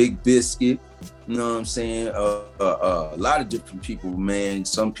 Big Biscuit, you know what I'm saying? A lot of different people, man.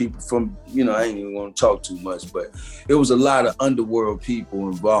 Some people from, I ain't even want to talk too much, but it was a lot of underworld people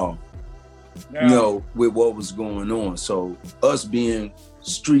involved, with what was going on. So us being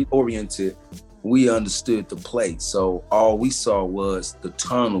street oriented, we understood the play. So all we saw was the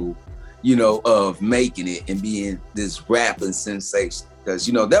tunnel, of making it and being this rapping sensation. Because,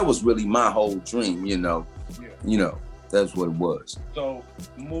 that was really my whole dream, that's what it was. So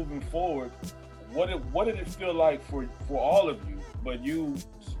moving forward, what did it feel like for all of you, but you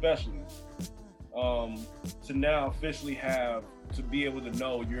especially, to now officially to be able to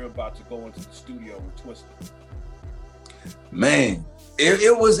know you're about to go into the studio with Twista? Man,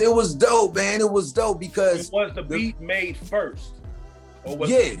 it was dope, man. It was dope because was the beat made first, or was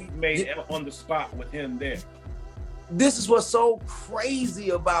the beat made on the spot with him there? This is what's so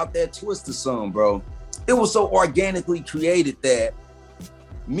crazy about that Twista song, bro. It was so organically created that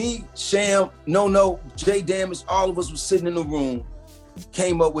me, Sham, No, Jay Damage, all of us was sitting in the room,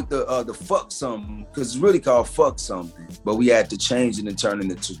 came up with the fuck something, because it's really called fuck something, but we had to change it and turn it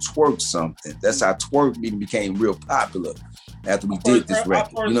into twerk something. That's how twerk became real popular after we did this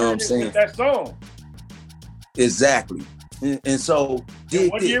record. You know what I'm saying? That song. Exactly. And so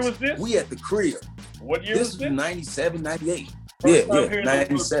what year was this? We at the crib. What year was this? 97, 98. First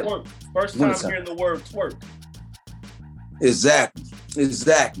 97. First time hearing the word twerk. Exactly.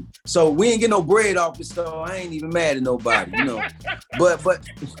 So we ain't get no bread off it, so I ain't even mad at nobody, But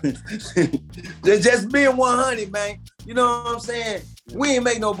just being 100, man. You know what I'm saying? We ain't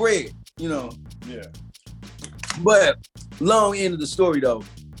make no bread, Yeah. But long end of the story though,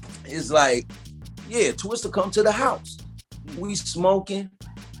 it's like, Twista come to the house. We smoking,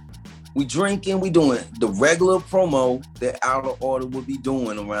 we drinking, we doing the regular promo that Out of Order would be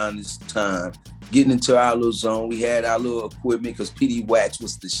doing around this time. Getting into our little zone. We had our little equipment because Petey Wax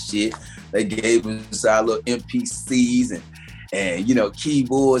was the shit. They gave us our little MPCs and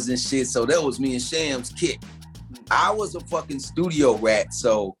keyboards and shit. So that was me and Sham's kick. I was a fucking studio rat,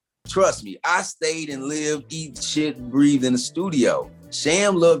 so trust me, I stayed and lived, eat shit, and breathed in the studio.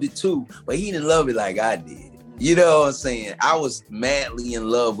 Sham loved it too, but he didn't love it like I did. You know what I'm saying? I was madly in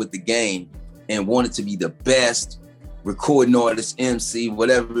love with the game and wanted to be the best recording artist, MC,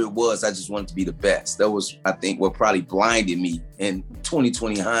 whatever it was. I just wanted to be the best. That was, I think, what probably blinded me in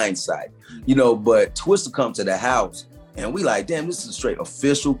 2020 hindsight. But Twista come to the house and we like, damn, this is a straight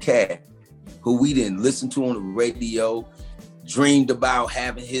official cat who we didn't listen to on the radio, dreamed about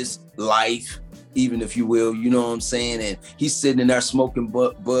having his life, even if you will, you know what I'm saying? And he's sitting in there smoking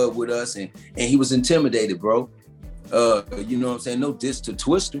bud with us and he was intimidated, bro. You know what I'm saying? No diss to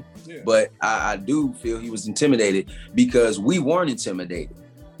Twista, but I do feel he was intimidated because we weren't intimidated,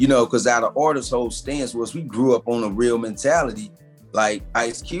 because Out of Order's whole stance was we grew up on a real mentality. Like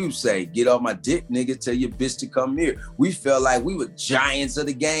Ice Cube say, get off my dick, nigga, tell your bitch to come here. We felt like we were giants of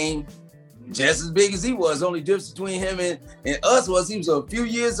the game, just as big as he was. Only difference between him and us was he was a few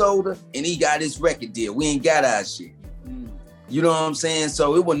years older and he got his record deal. We ain't got our shit. You know what I'm saying?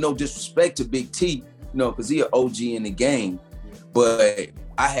 So it wasn't no disrespect to Big T, you know, because he an OG in the game. But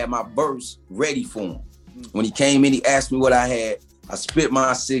I had my verse ready for him. When he came in, he asked me what I had. I spit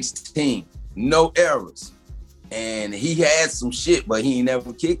my 16, no errors. And he had some shit, but he ain't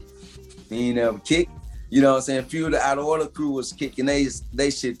never kicked. You know what I'm saying? A few of the Out of Order crew was kicking they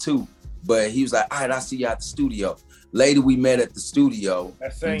shit too. But he was like, all right, I'll see you at the studio. Later, we met at the studio.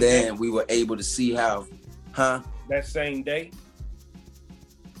 And then we were able to see how, That same day?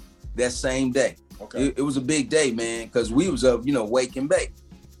 That same day. Okay. It was a big day, man, because we was up, wake and bake.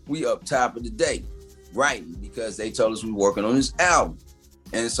 We up top of the day, writing, because they told us we were working on this album.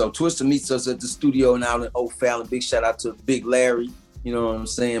 And so Twista meets us at the studio now in O'Fallon. Big shout out to Big Larry, you know what I'm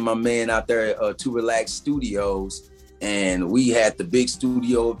saying? My man out there at Too Relax Studios. And we had the big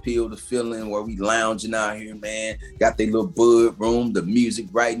studio appeal, the feeling where we lounging out here, man. Got their little bud room, the music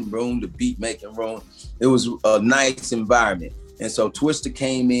writing room, the beat making room. It was a nice environment. And so Twista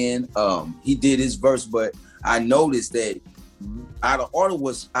came in, he did his verse, but I noticed that Out of Order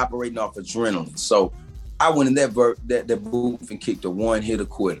was operating off adrenaline. So I went in that booth and kicked a one-hitter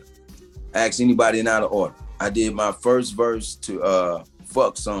quitter. Asked anybody in Out of Order. I did my first verse to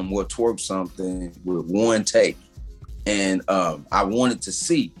fuck something or twerk something with one take. And I wanted to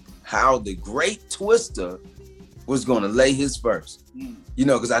see how the great Twista was gonna lay his verse.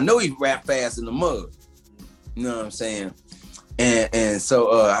 Because I know he rap fast in the mud. You know what I'm saying? And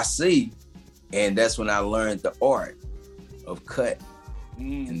so I see, and that's when I learned the art of cut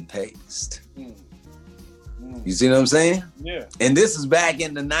and paste. You see what I'm saying? Yeah. And this is back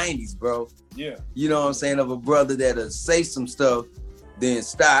in the 90s, bro. Yeah. You know what I'm saying? Of a brother that'll say some stuff, then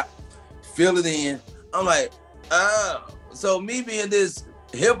stop, fill it in. I'm like, so me being this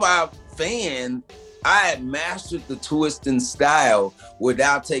hip hop fan, I had mastered the twisting style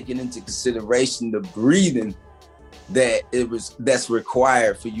without taking into consideration the breathing that's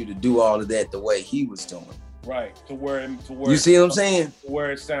required for you to do all of that the way he was doing. Right. To where you see what I'm saying?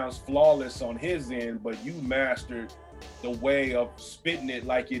 Where it sounds flawless on his end, but you mastered the way of spitting it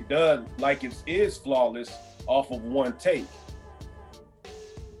like it does, like it is flawless off of one take.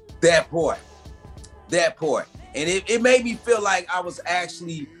 That part. And it made me feel like I was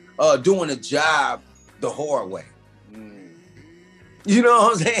actually doing a job the hard way. You know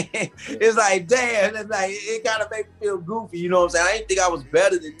what I'm saying? Yeah. It's like, damn, it kind of made me feel goofy. You know what I'm saying? I didn't think I was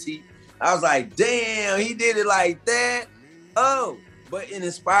better than T. I was like, damn, he did it like that. Oh, but it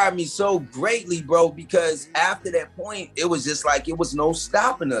inspired me so greatly, bro, because after that point, it was just like, it was no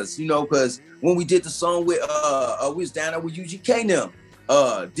stopping us, because when we did the song with, we was down there with UGK now,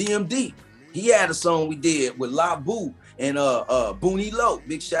 DMD. He had a song we did with La Boo and Booney Low.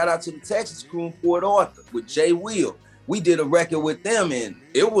 Big shout out to the Texas crew in Port Arthur with Jay Will. We did a record with them and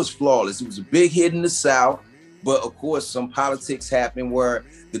it was flawless. It was a big hit in the South, but of course some politics happened where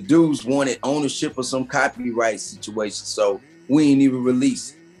the dudes wanted ownership of some copyright situation, so we ain't even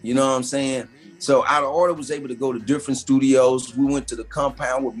release. You know what I'm saying? So Out of Order was able to go to different studios. We went to the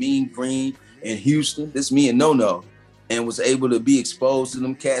Compound with Mean Green in Houston. This me and No, and was able to be exposed to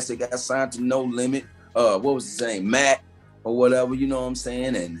them cats that got signed to No Limit. What was his name? Matt or whatever, you know what I'm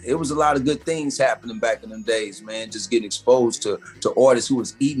saying? And it was a lot of good things happening back in them days, man, just getting exposed to artists who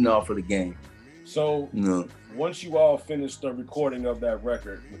was eating off of the game. So once you all finished the recording of that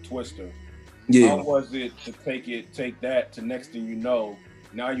record with Twista, how was it to take that to next thing you know,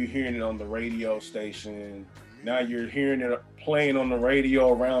 now you're hearing it on the radio station, now you're hearing it playing on the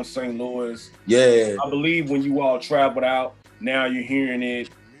radio around St. Louis. Yeah. I believe when you all traveled out, now you're hearing it.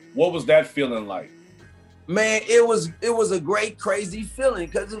 What was that feeling like? Man, it was a great, crazy feeling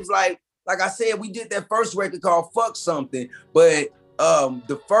because it was like I said, we did that first record called Fuck Something, but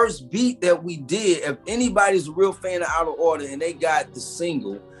the first beat that we did, if anybody's a real fan of Out of Order and they got the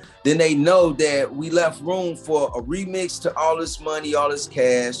single, then they know that we left room for a remix to All This Money, All This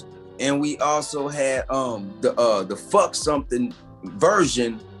Cash, and we also had the Fuck Something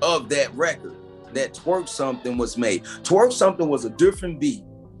version of that record. That Twerk Something was made. Twerk Something was a different beat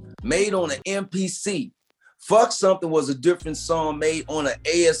made on an MPC. Fuck Something was a different song made on an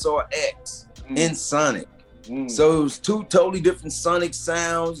ASRX in Sonic. So it was two totally different sonic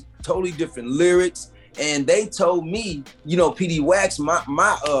sounds, totally different lyrics. And they told me, PD Wax,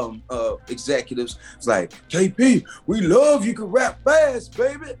 my executives, was like, KP, we love you can rap fast,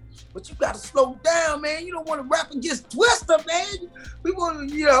 baby, but you gotta slow down, man. You don't want to rap against Twista, man. We want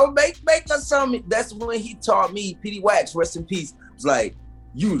to, make us something. That's when he taught me, PD Wax, rest in peace, was like,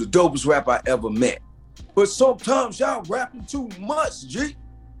 you the dopest rapper I ever met. But sometimes y'all rapping too much, G.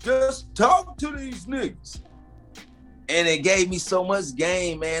 Just talk to these niggas. And it gave me so much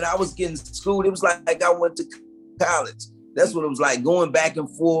game, man. I was getting schooled. It was like I went to college. That's what it was like, going back and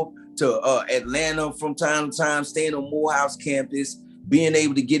forth to Atlanta from time to time, staying on Morehouse campus, being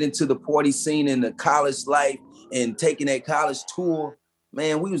able to get into the party scene in the college life and taking that college tour.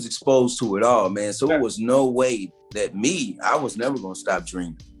 Man, we was exposed to it all, man. So it was no way that I was never gonna stop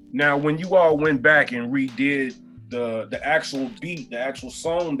dreaming. Now, when you all went back and redid the actual beat, the actual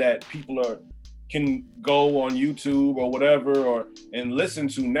song that people can go on YouTube or whatever and listen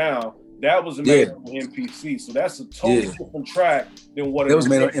to now, that was made on MPC. So that's a totally different track than what it was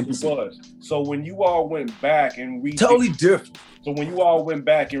made on MPC. So when you all went back and redid totally different. So when you all went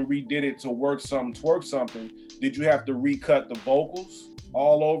back and redid it to Work Something, Twerk Something, did you have to recut the vocals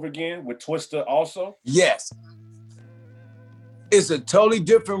all over again with Twista also? Yes. It's a totally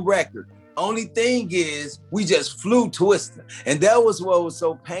different record. Only thing is, we just flew Twista. And that was what was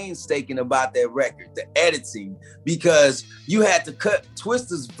so painstaking about that record, the editing, because you had to cut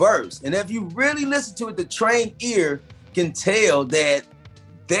Twista's verse. And if you really listen to it, the trained ear can tell that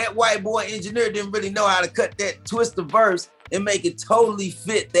white boy engineer didn't really know how to cut that Twista verse and make it totally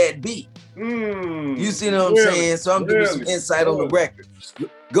fit that beat. You see what I'm saying? So I'm giving some insight on the record.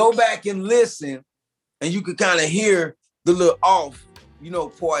 Go back and listen, and you could kind of hear the little off,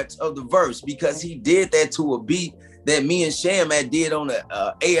 parts of the verse, because he did that to a beat that me and Sham had did on the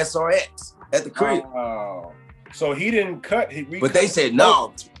ASRX at the crib. So he didn't cut. But they said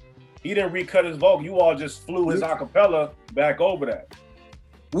no. He didn't recut his vocal. You all just flew his acapella back over that.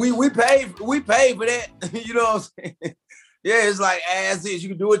 We paid for that. You know what I'm saying? Yeah, it's like as is. You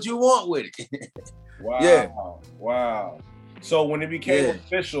can do what you want with it. Wow. Yeah. Wow. So when it became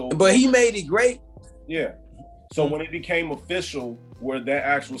official, but he made it great. Yeah. So when it became official, where that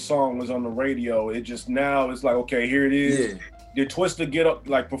actual song was on the radio, it just now it's like, okay, here it is. Yeah. Did Twista get up,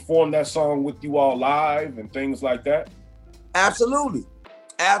 like perform that song with you all live and things like that? Absolutely.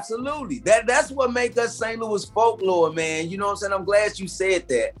 That's what make us St. Louis folklore, man. You know what I'm saying? I'm glad you said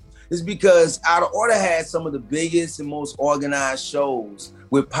that. It's because Out of Order had some of the biggest and most organized shows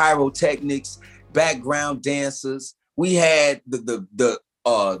with pyrotechnics, background dancers. We had the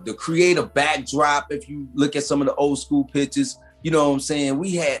creative backdrop. If you look at some of the old school pictures, you know what I'm saying?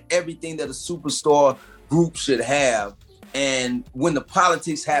 We had everything that a superstar group should have. And when the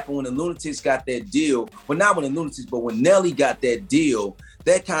politics happened, when the Lunatics got that deal, well, not when the Lunatics, but when Nelly got that deal,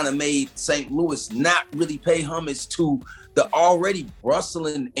 that kind of made St. Louis not really pay homage to the already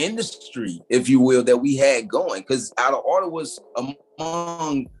bustling industry, if you will, that we had going. Because Out of Order was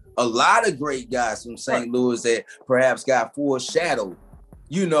among a lot of great guys from St. Louis that perhaps got foreshadowed,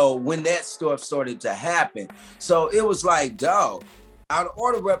 when that stuff started to happen. So it was like, dog, Out of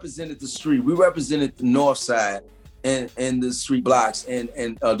Order represented the street. We represented the North Side and the street blocks, and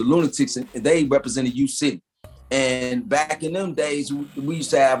the Lunatics, and they represented U City. And back in them days, we used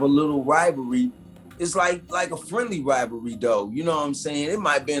to have a little rivalry. It's like a friendly rivalry, though. You know what I'm saying? It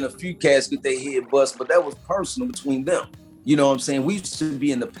might have been a few cats get their head bust, but that was personal between them. You know what I'm saying? We used to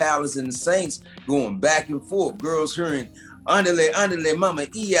be in the Palace and the Saints going back and forth. Girls hearing underlay, mama,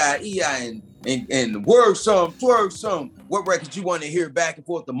 EI, and word some, twerk some. What records you want to hear back and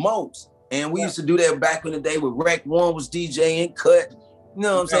forth the most? And we used to do that back in the day with Rec One was DJing, Cut. You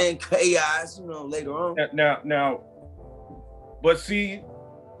know what I'm saying? Chaos, later on. Now, but see,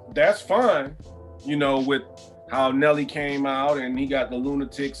 that's fine, with how Nelly came out and he got the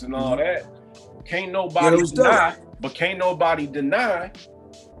Lunatics and all that. Can't nobody deny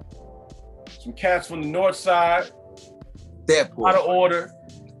some cats from the North Side, Out of Order,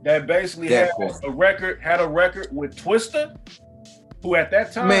 that basically had a record with Twista, who at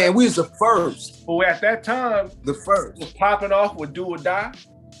that time, man, we was the first. Who at that time, the first, was popping off with Do or Die.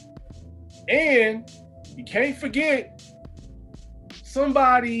 And you can't forget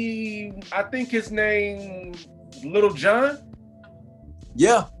somebody, I think his name, Lil Jon.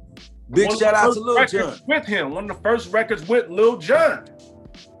 Yeah. Big shout out to Lil Jon. With him, one of the first records with Lil Jon.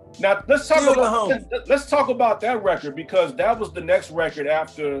 Now let's talk about that record, because that was the next record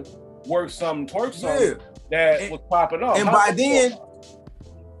after Work Something, Twerk Something that was popping off. And by then,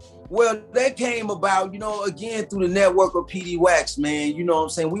 well, that came about, again, through the network of PD Wax, man. You know what I'm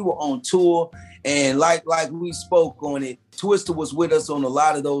saying? We were on tour, and like we spoke on it, Twista was with us on a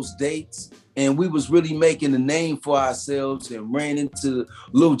lot of those dates, and we was really making a name for ourselves and ran into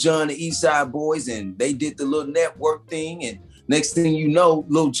Lil Jon, the East Side Boys, and they did the little network thing, and next thing you know,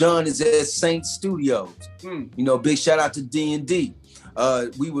 Lil Jon is at Saint Studios. Big shout out to D&D.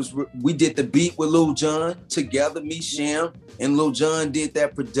 We did the beat with Lil Jon together, me, Sham, and Lil Jon did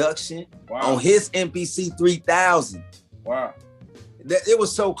that production on his MPC 3000. Wow. that it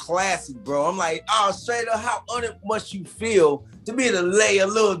was so classic, bro. I'm like, oh, straight up, how honored must you feel to be able to lay a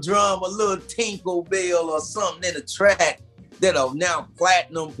little drum, a little tinkle bell or something in a track that a now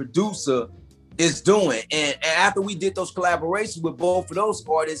platinum producer is doing. And after we did those collaborations with both of those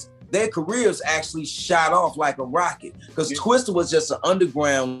artists, their careers actually shot off like a rocket. Because Twista was just an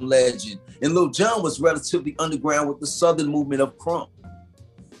underground legend, and Lil Jon was relatively underground with the Southern movement of crunk.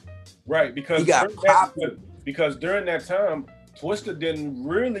 Right, because he got popular. Because during that time, Twista didn't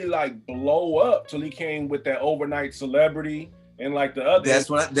really like blow up till he came with that Overnight Celebrity and like the other.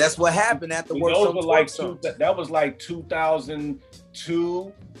 That's what happened after Work Those Some, were like that was like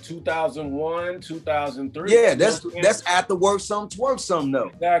 2002, 2001, 2003. Yeah, that's after Work Some Twerk Some though.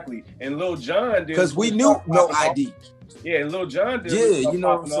 Exactly, and Lil Jon did because we knew No ID. Yeah, and Lil Jon did. Yeah, you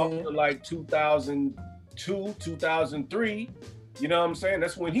know what I'm saying. Like 2002, 2003. You know what I'm saying?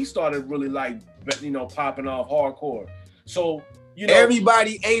 That's when he started really like, popping off hardcore. So,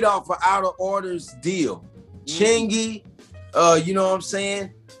 everybody ate off of Out of Order's deal. Chingy, you know what I'm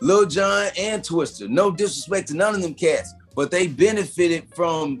saying? Lil Jon and Twista. No disrespect to none of them cats, but they benefited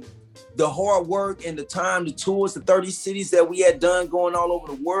from the hard work and the time, the tours, the 30 cities that we had done going all over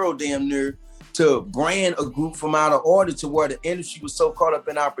the world damn near to brand a group from Out of Order to where the industry was so caught up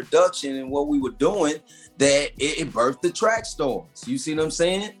in our production and what we were doing that it birthed the Track Stars. You see what I'm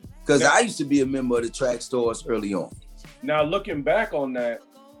saying? Because I used to be a member of the Track Stars early on. Now, looking back on that,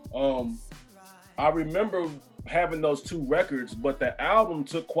 I remember having those two records, but the album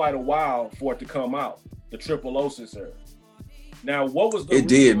took quite a while for it to come out, the Triple Osis era. Now, what was the reason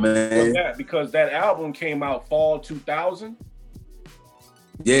did, man. for that? Because that album came out fall 2000?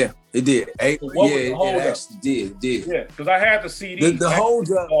 Yeah, it did. It actually did. Yeah, because I had the CD. The hold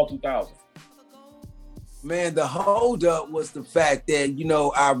up, fall 2000. Man, the hold up was the fact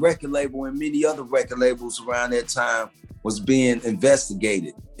that, our record label and many other record labels around that time was being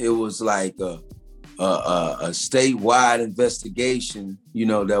investigated. It was like a statewide investigation,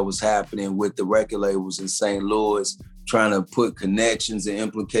 that was happening with the record labels in St. Louis, trying to put connections and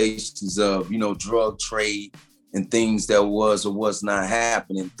implications of, drug trade and things that was or was not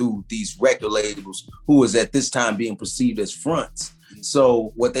happening through these record labels who was at this time being perceived as fronts.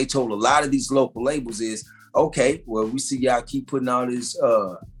 So what they told a lot of these local labels is, okay, well, we see y'all keep putting all this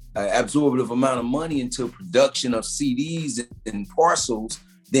absorbative amount of money into production of CDs and parcels,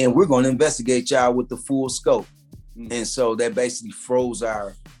 then we're going to investigate y'all with the full scope. And so that basically froze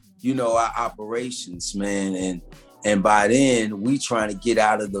our operations, man. And by then, we trying to get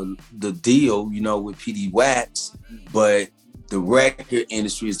out of the deal, with PD Wax, but the record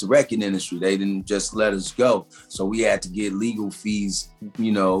industry is the record industry. They didn't just let us go. So we had to get legal fees,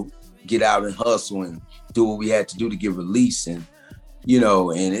 get out and hustle and do what we had to do to get release. And,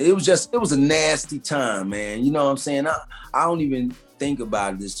 and it was a nasty time, man. You know what I'm saying? I don't even think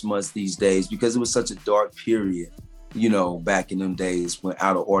about it this much these days because it was such a dark period, back in them days when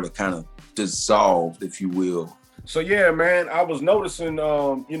Out of Order kind of dissolved, if you will. So yeah, man, I was noticing,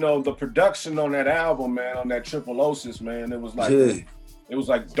 the production on that album, man, on that Triple Osis, man, it was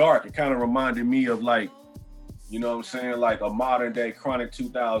like dark. It kind of reminded me of like, like a modern day Chronic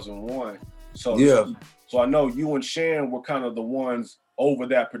 2001. So yeah. So I know you and Shan were kind of the ones over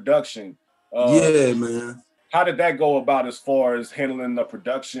that production. Yeah, man. How did that go about as far as handling the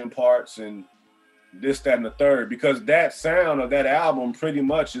production parts and this, that, and the third? Because that sound of that album pretty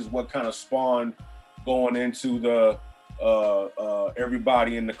much is what kind of spawned going into the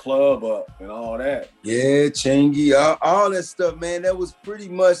everybody in the club up and all that. Yeah, Chingy, all that stuff, man. That was pretty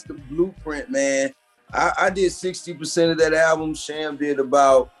much the blueprint, man. I did 60% of that album. Sham did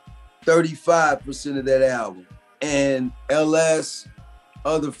about 35% of that album. And LS,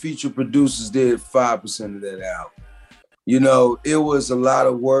 other feature producers did 5% of that album. It was a lot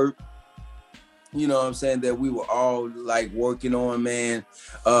of work. You know what I'm saying, that we were all like working on, man.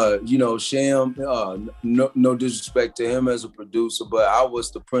 Sham, no disrespect to him as a producer, but I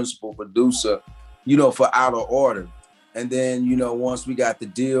was the principal producer, for Out of Order. And then, once we got the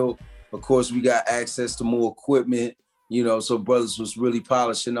deal, of course, we got access to more equipment, so brothers was really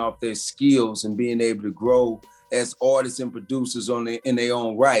polishing off their skills and being able to grow as artists and producers in their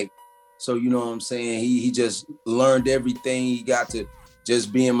own right. So, you know what I'm saying? He just learned everything. He got to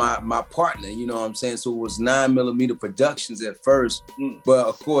just being my partner, you know what I'm saying? So it was 9mm Productions at first. But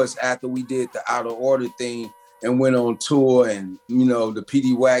of course, after we did the Out of Order thing and went on tour and, the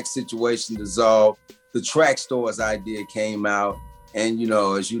PD Wax situation dissolved, the Track Stars idea came out. And,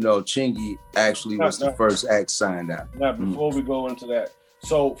 as you know, Chingy actually was the first act signed out. Now, before we go into that,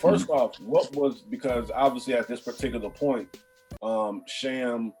 so first off, because obviously at this particular point,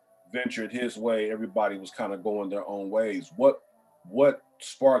 Sham ventured his way, everybody was kind of going their own ways. what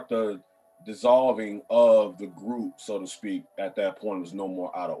sparked the dissolving of the group, so to speak, at that point? It was no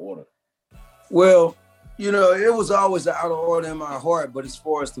more Out of Order. Well, you know, it was always Out of Order in my heart, but as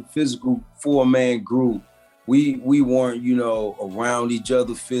far as the physical 4-man group, we weren't, you know, around each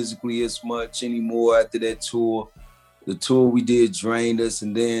other physically as much anymore after that tour. The tour we did drained us,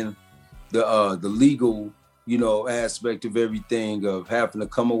 and then the legal, you know, aspect of everything, of having to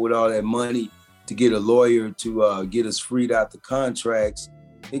come up with all that money to get a lawyer to get us freed out the contracts,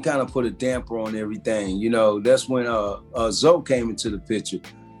 it kind of put a damper on everything. You know, that's when Zoe came into the picture,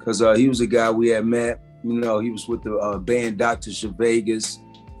 because he was a guy we had met. You know, he was with the band Dr. Vegas.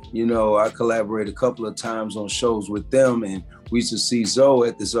 You know, I collaborated a couple of times on shows with them, and we used to see Zoe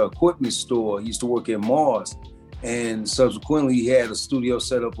at this equipment store. He used to work at Mars, and subsequently he had a studio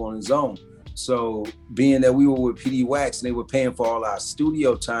set up on his own. So being that we were with PD Wax and they were paying for all our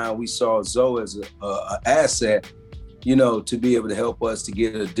studio time, we saw Zoe as a asset, you know, to be able to help us to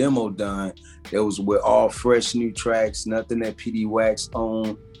get a demo done that was with all fresh new tracks, nothing that PD Wax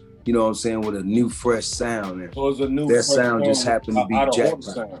owned. You know what I'm saying, with a new, fresh sound. And so it was a new that sound just happened to be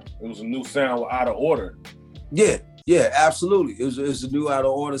Jackpot. It was a new sound with Out of Order. Yeah, absolutely. It was a new Out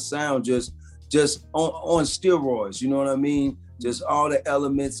of Order sound, just on steroids. You know what I mean? Just all the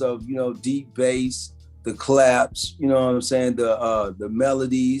elements of, you know, deep bass, the claps. You know what I'm saying? The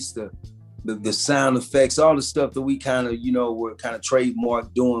melodies, the sound effects, all the stuff that we kind of, you know, were kind of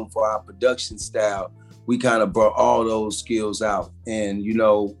trademark doing for our production style. We kind of brought all those skills out, and you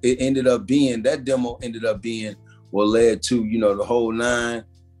know, that demo ended up being what led to, you know, the whole 9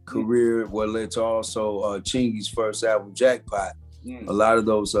 career, what led to also Chingy's first album, Jackpot. A lot of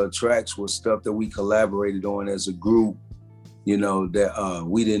those tracks were stuff that we collaborated on as a group, you know, that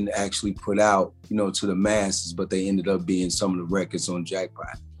we didn't actually put out, you know, to the masses, but they ended up being some of the records on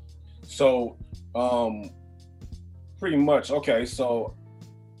Jackpot. So, pretty much, okay, so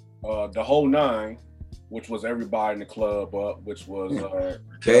the whole 9, which was everybody in the club up, which was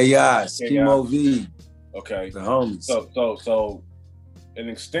Chaos, Chemo V. Okay. The homies. So an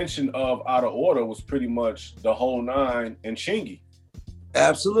extension of Out of Order was pretty much the whole 9 and Chingy.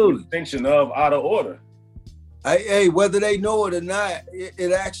 Absolutely. An extension of Out of Order. Hey, whether they know it or not,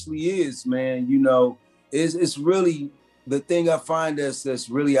 it actually is, man. You know, it's really the thing I find that's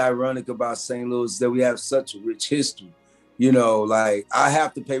really ironic about St. Louis, that we have such a rich history. You know, like I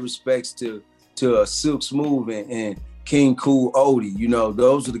have to pay respects to Silk Smooth and King Cool Odie. You know,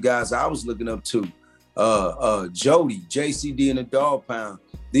 those are the guys I was looking up to. Jody, JCD and the Dog Pound.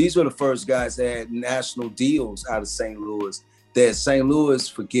 These were the first guys that had national deals out of St. Louis that St. Louis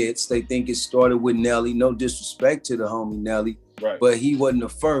forgets. They think it started with Nelly. No disrespect to the homie Nelly, right, but he wasn't the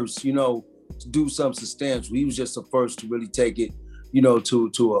first, you know, to do something substantial. He was just the first to really take it, you know,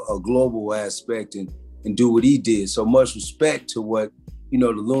 to a global aspect and do what he did. So much respect to what, you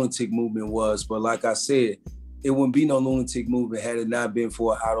know, the Lunatic Movement was. But like I said, it wouldn't be no Lunatic Movement had it not been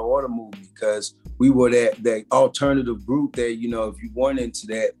for Out of Order movement, because we were that alternative group that, you know, if you weren't into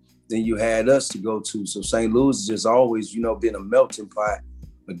that, then you had us to go to. So St. Louis has just always, you know, been a melting pot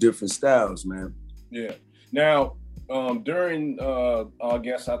of different styles, man. Yeah. Now, during, I think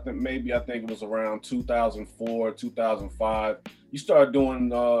it was around 2004, 2005, you started doing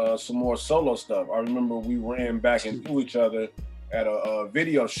some more solo stuff. I remember we ran back into each other at a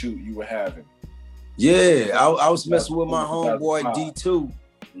video shoot you were having. Yeah, I was messing with my homeboy D2,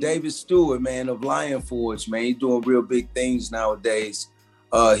 David Stewart, man, of Lion Forge, man. He's doing real big things nowadays.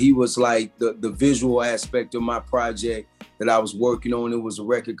 He was like the visual aspect of my project that I was working on. It was a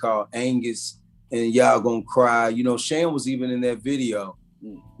record called Angus and Y'all Gonna Cry. You know, Shan was even in that video,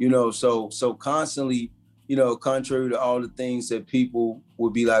 you know, so constantly, you know, contrary to all the things that people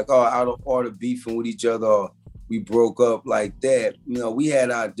would be like, oh, Out of Order beefing with each other, or we broke up like that. You know, we had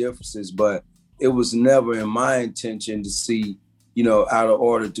our differences, but it was never in my intention to see, you know, Out of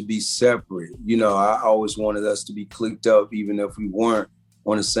Order to be separate. You know, I always wanted us to be clicked up, even if we weren't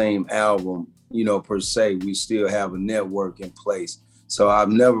on the same album, you know, per se. We still have a network in place. So I've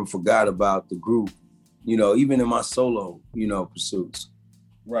never forgot about the group, you know, even in my solo, you know, pursuits.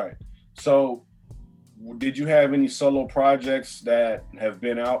 Right. So did you have any solo projects that have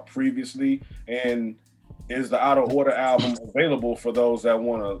been out previously? And is the Out of Order album available for those that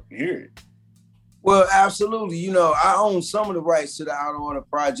want to hear it? Well, absolutely. You know, I own some of the rights to the Out of Order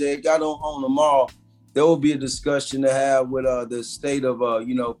project. I don't own them all. There will be a discussion to have with the state of,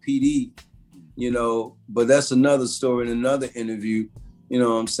 you know, PD, you know, but that's another story in another interview, you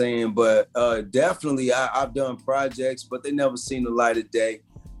know what I'm saying? But definitely I've done projects, but they never seen the light of day.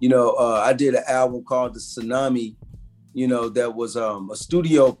 You know, I did an album called The Tsunami, you know, that was a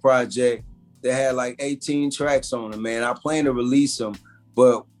studio project that had like 18 tracks on them, man. I plan to release them,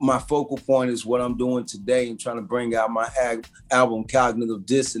 but my focal point is what I'm doing today and trying to bring out my album Cognitive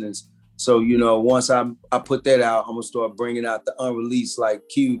Dissonance. So, you know, once I put that out, I'm gonna start bringing out the unreleased like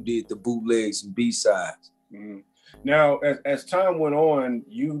Cube did, the bootlegs and B-sides. Mm-hmm. Now, as time went on,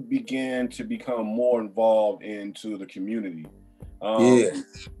 you began to become more involved into the community.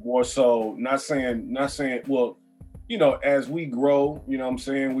 More so, not saying, well, you know, as we grow, you know what I'm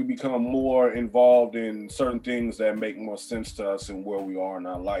saying, we become more involved in certain things that make more sense to us and where we are in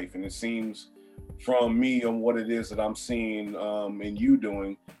our life. And it seems from me and what it is that I'm seeing and you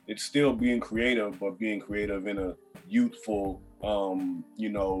doing, it's still being creative, but being creative in a youthful,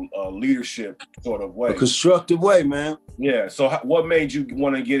 leadership sort of way. A constructive way, man. Yeah. So what made you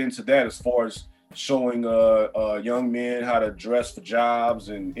want to get into that as far as showing young men how to dress for jobs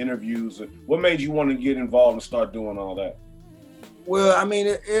and interviews? What made you want to get involved and start doing all that? Well, I mean,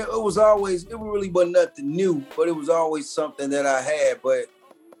 it was always, it really wasn't nothing new, but it was always something that I had. But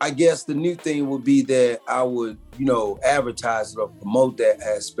I guess the new thing would be that I would, you know, advertise it or promote that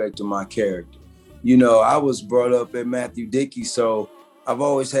aspect of my character. You know, I was brought up at Matthew Dickey, so I've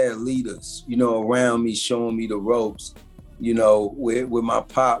always had leaders, you know, around me showing me the ropes. You know, with my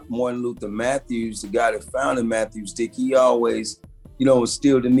pop, Martin Luther Matthews, the guy that founded Matthews Dickey, he always, you know,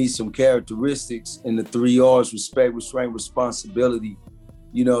 instilled in me some characteristics in the 3 R's: respect, restraint, responsibility.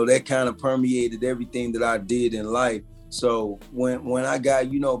 You know, that kind of permeated everything that I did in life. So when I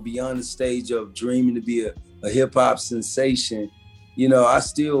got, you know, beyond the stage of dreaming to be a hip hop sensation, you know, I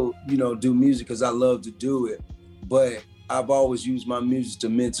still, you know, do music because I love to do it. But I've always used my music to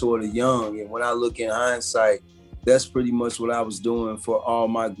mentor the young. And when I look in hindsight, that's pretty much what I was doing for all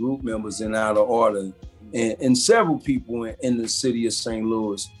my group members in Out of Order and several people in the city of St.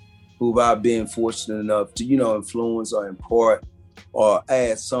 Louis who I've been fortunate enough to, you know, influence or impart or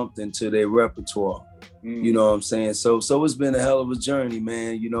add something to their repertoire. You know what I'm saying? So it's been a hell of a journey,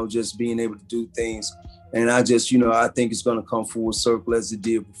 man, you know, just being able to do things. And I just, you know, I think it's going to come full circle as it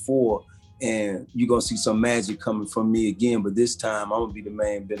did before. And you're going to see some magic coming from me again. But this time I'm going to be the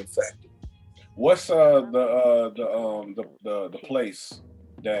main benefactor. What's the place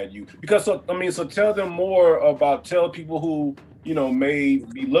that you, because so tell them more about, tell people who, you know, may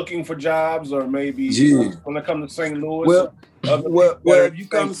be looking for jobs or maybe when they come to St. Louis. Well, if you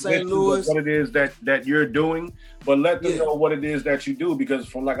come to St. Louis, what it is that you're doing, but let them know what it is that you do, because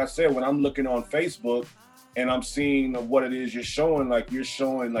from, like I said, when I'm looking on Facebook and I'm seeing what it is you're showing, like you're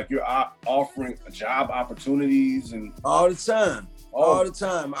offering job opportunities and all the time. All the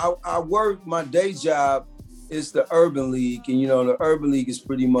time. I work, my day job is the Urban League. And, you know, the Urban League is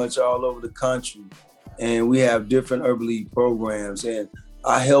pretty much all over the country. And we have different Urban League programs. And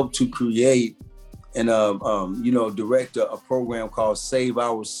I help to create and, direct a program called Save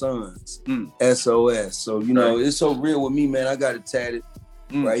Our Sons, SOS. So, you know, it's so real with me, man. I got it tatted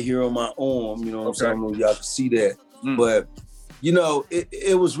right here on my arm. You know what I'm saying? I don't know if y'all can see that. But, you know,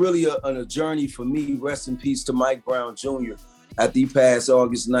 it was really a journey for me. Rest in peace to Mike Brown Jr. After he passed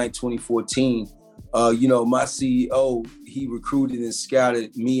August 9th, 2014, you know, my CEO, he recruited and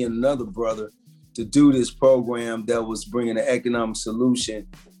scouted me and another brother to do this program that was bringing an economic solution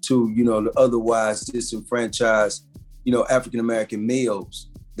to, you know, the otherwise disenfranchised, you know, African-American males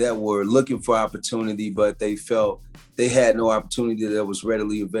that were looking for opportunity, but they felt they had no opportunity that was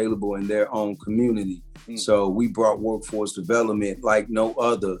readily available in their own community. So we brought workforce development like no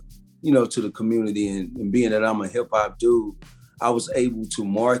other, you know, to the community. And being that I'm a hip hop dude, I was able to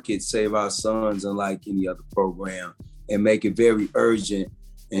market Save Our Sons unlike any other program and make it very urgent.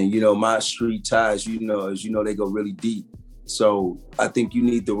 And, you know, my street ties, you know, as you know, they go really deep. So I think you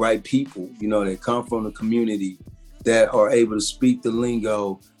need the right people, you know, that come from the community that are able to speak the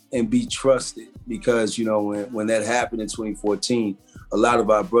lingo and be trusted. Because, you know, when that happened in 2014, a lot of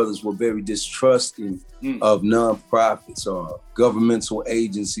our brothers were very distrusting of nonprofits or governmental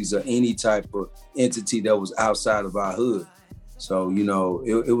agencies or any type of entity that was outside of our hood. So, you know,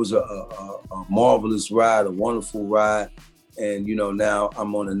 it was a marvelous ride, a wonderful ride. And, you know, now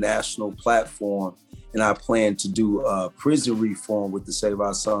I'm on a national platform and I plan to do prison reform with the Save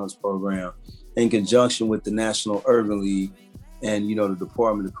Our Sons program in conjunction with the National Urban League and, you know, the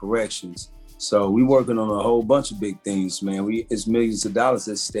Department of Corrections. So we working on a whole bunch of big things, man. It's millions of dollars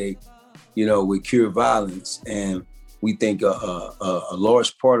at stake, you know, with Cure Violence. And we think a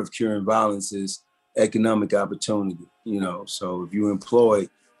large part of curing violence is economic opportunity, you know. So if you employed,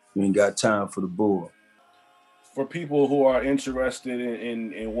 you ain't got time for the bull. for people who are interested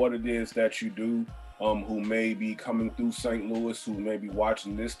in what it is that you do, who may be coming through St. Louis, who may be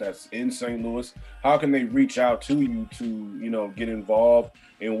watching this that's in St. Louis, how can they reach out to you to, you know, get involved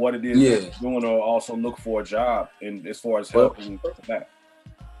in what it is that you're doing, or also look for a job and as far as helping that?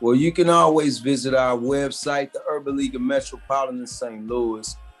 Well, you can always visit our website, the Urban League of Metropolitan St.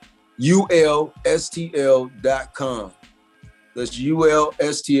 Louis, ulstl.com. That's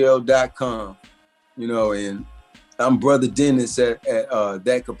ulstl.com. You know, and I'm Brother Dennis at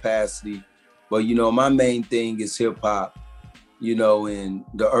that capacity. But, you know, my main thing is hip hop, you know, and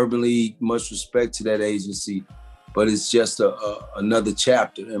the Urban League, much respect to that agency, but it's just another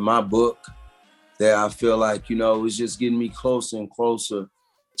chapter in my book that I feel like, you know, is just getting me closer and closer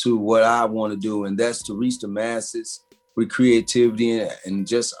to what I want to do. And that's to reach the masses with creativity and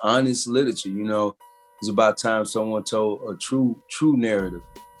just honest literature. You know, it's about time someone told a true narrative,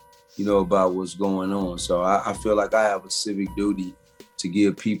 you know, about what's going on. So I feel like I have a civic duty to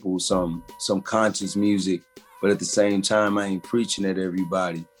give people some conscious music, but at the same time, I ain't preaching at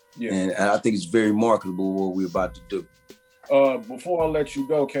everybody. Yeah. And I think it's very marketable what we're about to do. Before I let you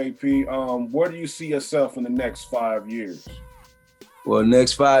go, KP, where do you see yourself in the next 5 years? Well,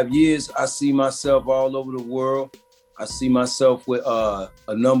 next 5 years, I see myself all over the world. I see myself with a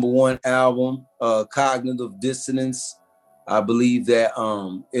 #1 album, Cognitive Dissonance. I believe that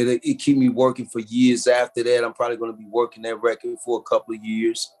it keep me working for years after that. I'm probably going to be working that record for a couple of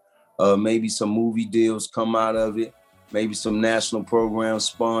years. Maybe some movie deals come out of it. Maybe some national programs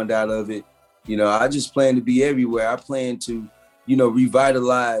spawned out of it. You know, I just plan to be everywhere. I plan to, you know,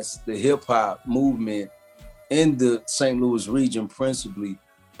 revitalize the hip hop movement in the St. Louis region principally.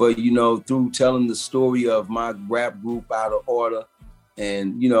 But, you know, through telling the story of my rap group Out of Order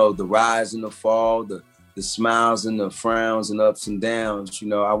and, you know, the rise and the fall, the smiles and the frowns and ups and downs, you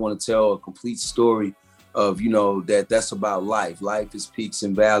know, I want to tell a complete story of, you know, that's about life. Life is peaks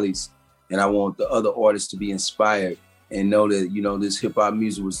and valleys. And I want the other artists to be inspired and know that, you know, this hip hop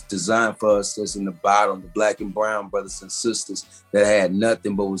music was designed for us that's in the bottom, the black and brown brothers and sisters that had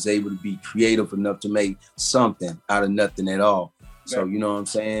nothing but was able to be creative enough to make something out of nothing at all. So, you know what I'm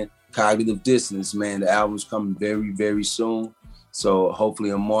saying? Cognitive Dissonance, man, the album's coming very, very soon. So hopefully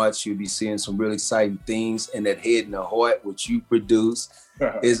in March, you'll be seeing some really exciting things. And that Head in the Heart, which you produce,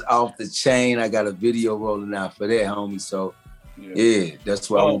 is off the chain. I got a video rolling out for that, homie. So yeah, that's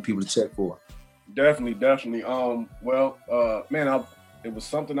what I want people to check for. Definitely. Man, it was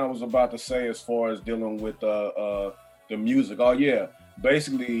something I was about to say as far as dealing with the music. Oh yeah,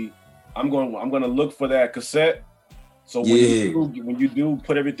 basically, I'm gonna look for that cassette. So when you do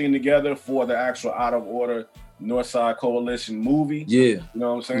put everything together for the actual Out of Order Northside Coalition movie, you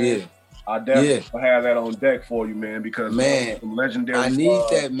know what I'm saying? Yeah. I definitely have that on deck for you, man, because man, legendary. I need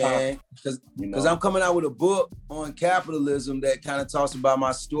that, man, because I'm coming out with a book on capitalism that kind of talks about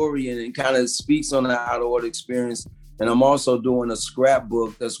my story and it kind of speaks on the Out of Order experience. And I'm also doing a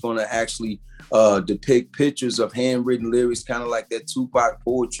scrapbook that's going to actually depict pictures of handwritten lyrics, kind of like that Tupac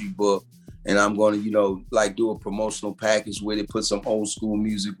poetry book. And I'm going to, you know, like do a promotional package with it, put some old school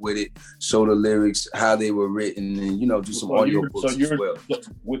music with it, show the lyrics, how they were written, and, you know, do some audio books as well.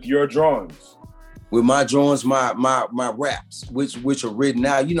 With your drawings? With my drawings, my raps, which are written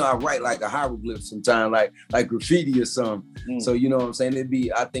out. You know, I write like a hieroglyph sometimes, like graffiti or something. So, you know what I'm saying? It'd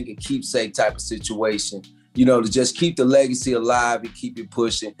be, I think, a keepsake type of situation, you know, to just keep the legacy alive and keep it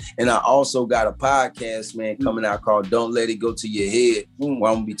pushing. And I also got a podcast, man, coming out called Don't Let It Go to Your Head,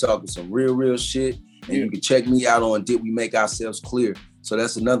 where I'm gonna be talking some real shit. And you can check me out on Did We Make Ourselves Clear? So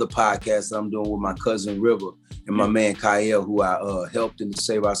that's another podcast that I'm doing with my cousin River and my man Kyle, who I helped in the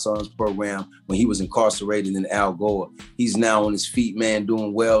Save Our Sons program when he was incarcerated in Al Gore. He's now on his feet, man,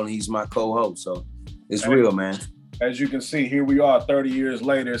 doing well, and he's my co-host. So it's real, man. As you can see, here we are 30 years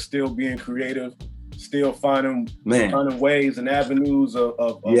later, still being creative, still finding ways and avenues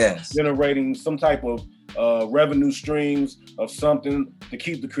of generating some type of revenue streams of something to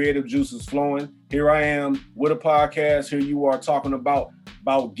keep the creative juices flowing. Here I am with a podcast. Here you are talking about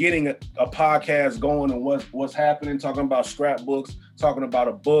getting a podcast going and what's happening, talking about scrapbooks, talking about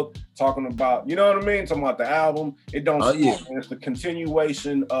a book, talking about, you know what I mean? Talking about the album. It don't stop, man. It's the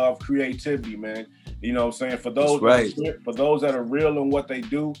continuation of creativity, man. You know what I'm saying? For those that are real in what they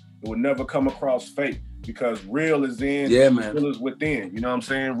do, it will never come across fake, because real is in, real is within. You know what I'm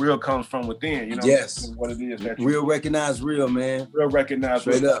saying? Real comes from within. You know what it is that real recognize real, man. Real recognize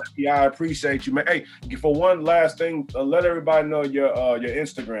straight real. Up. Yeah, I appreciate you, man. Hey, for one last thing, let everybody know your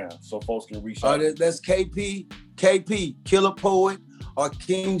Instagram so folks can reach out. That's KP Killer Poet, or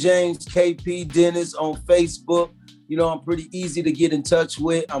King James KP Dennis on Facebook. You know, I'm pretty easy to get in touch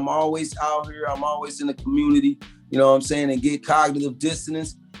with. I'm always out here. I'm always in the community. You know what I'm saying? And get Cognitive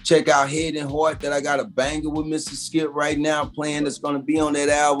Dissonance. Check out Head and Heart, that I got a banger with Mr. Skip right now playing that's going to be on that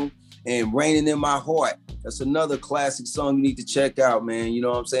album. And Raining in My Heart. That's another classic song you need to check out, man. You know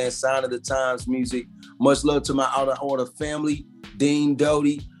what I'm saying? Sign of the Times music. Much love to my Outer Order family. Dean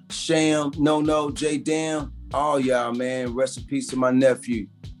Doty, Sham, No, J Dam. All y'all, man. Rest in peace to my nephew,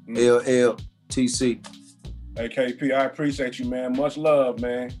 LLTC. Hey, KP, I appreciate you, man. Much love,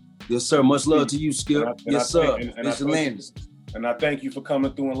 man. Yes, sir. Much love to you, Skip. Yes, sir. And I thank you for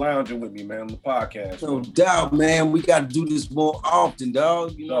coming through and lounging with me, man, on the podcast. No doubt, man. We got to do this more often,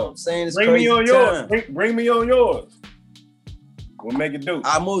 dog. You know what I'm saying? It's bring crazy me on time. yours. Bring me on yours. We'll make it do.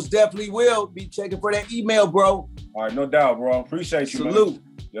 I most definitely will be checking for that email, bro. All right, no doubt, bro. Appreciate you, Salute.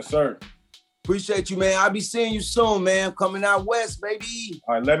 man. Yes, sir. Appreciate you, man. I'll be seeing you soon, man. Coming out west, baby.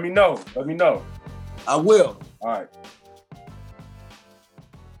 All right, let me know. I will. All right.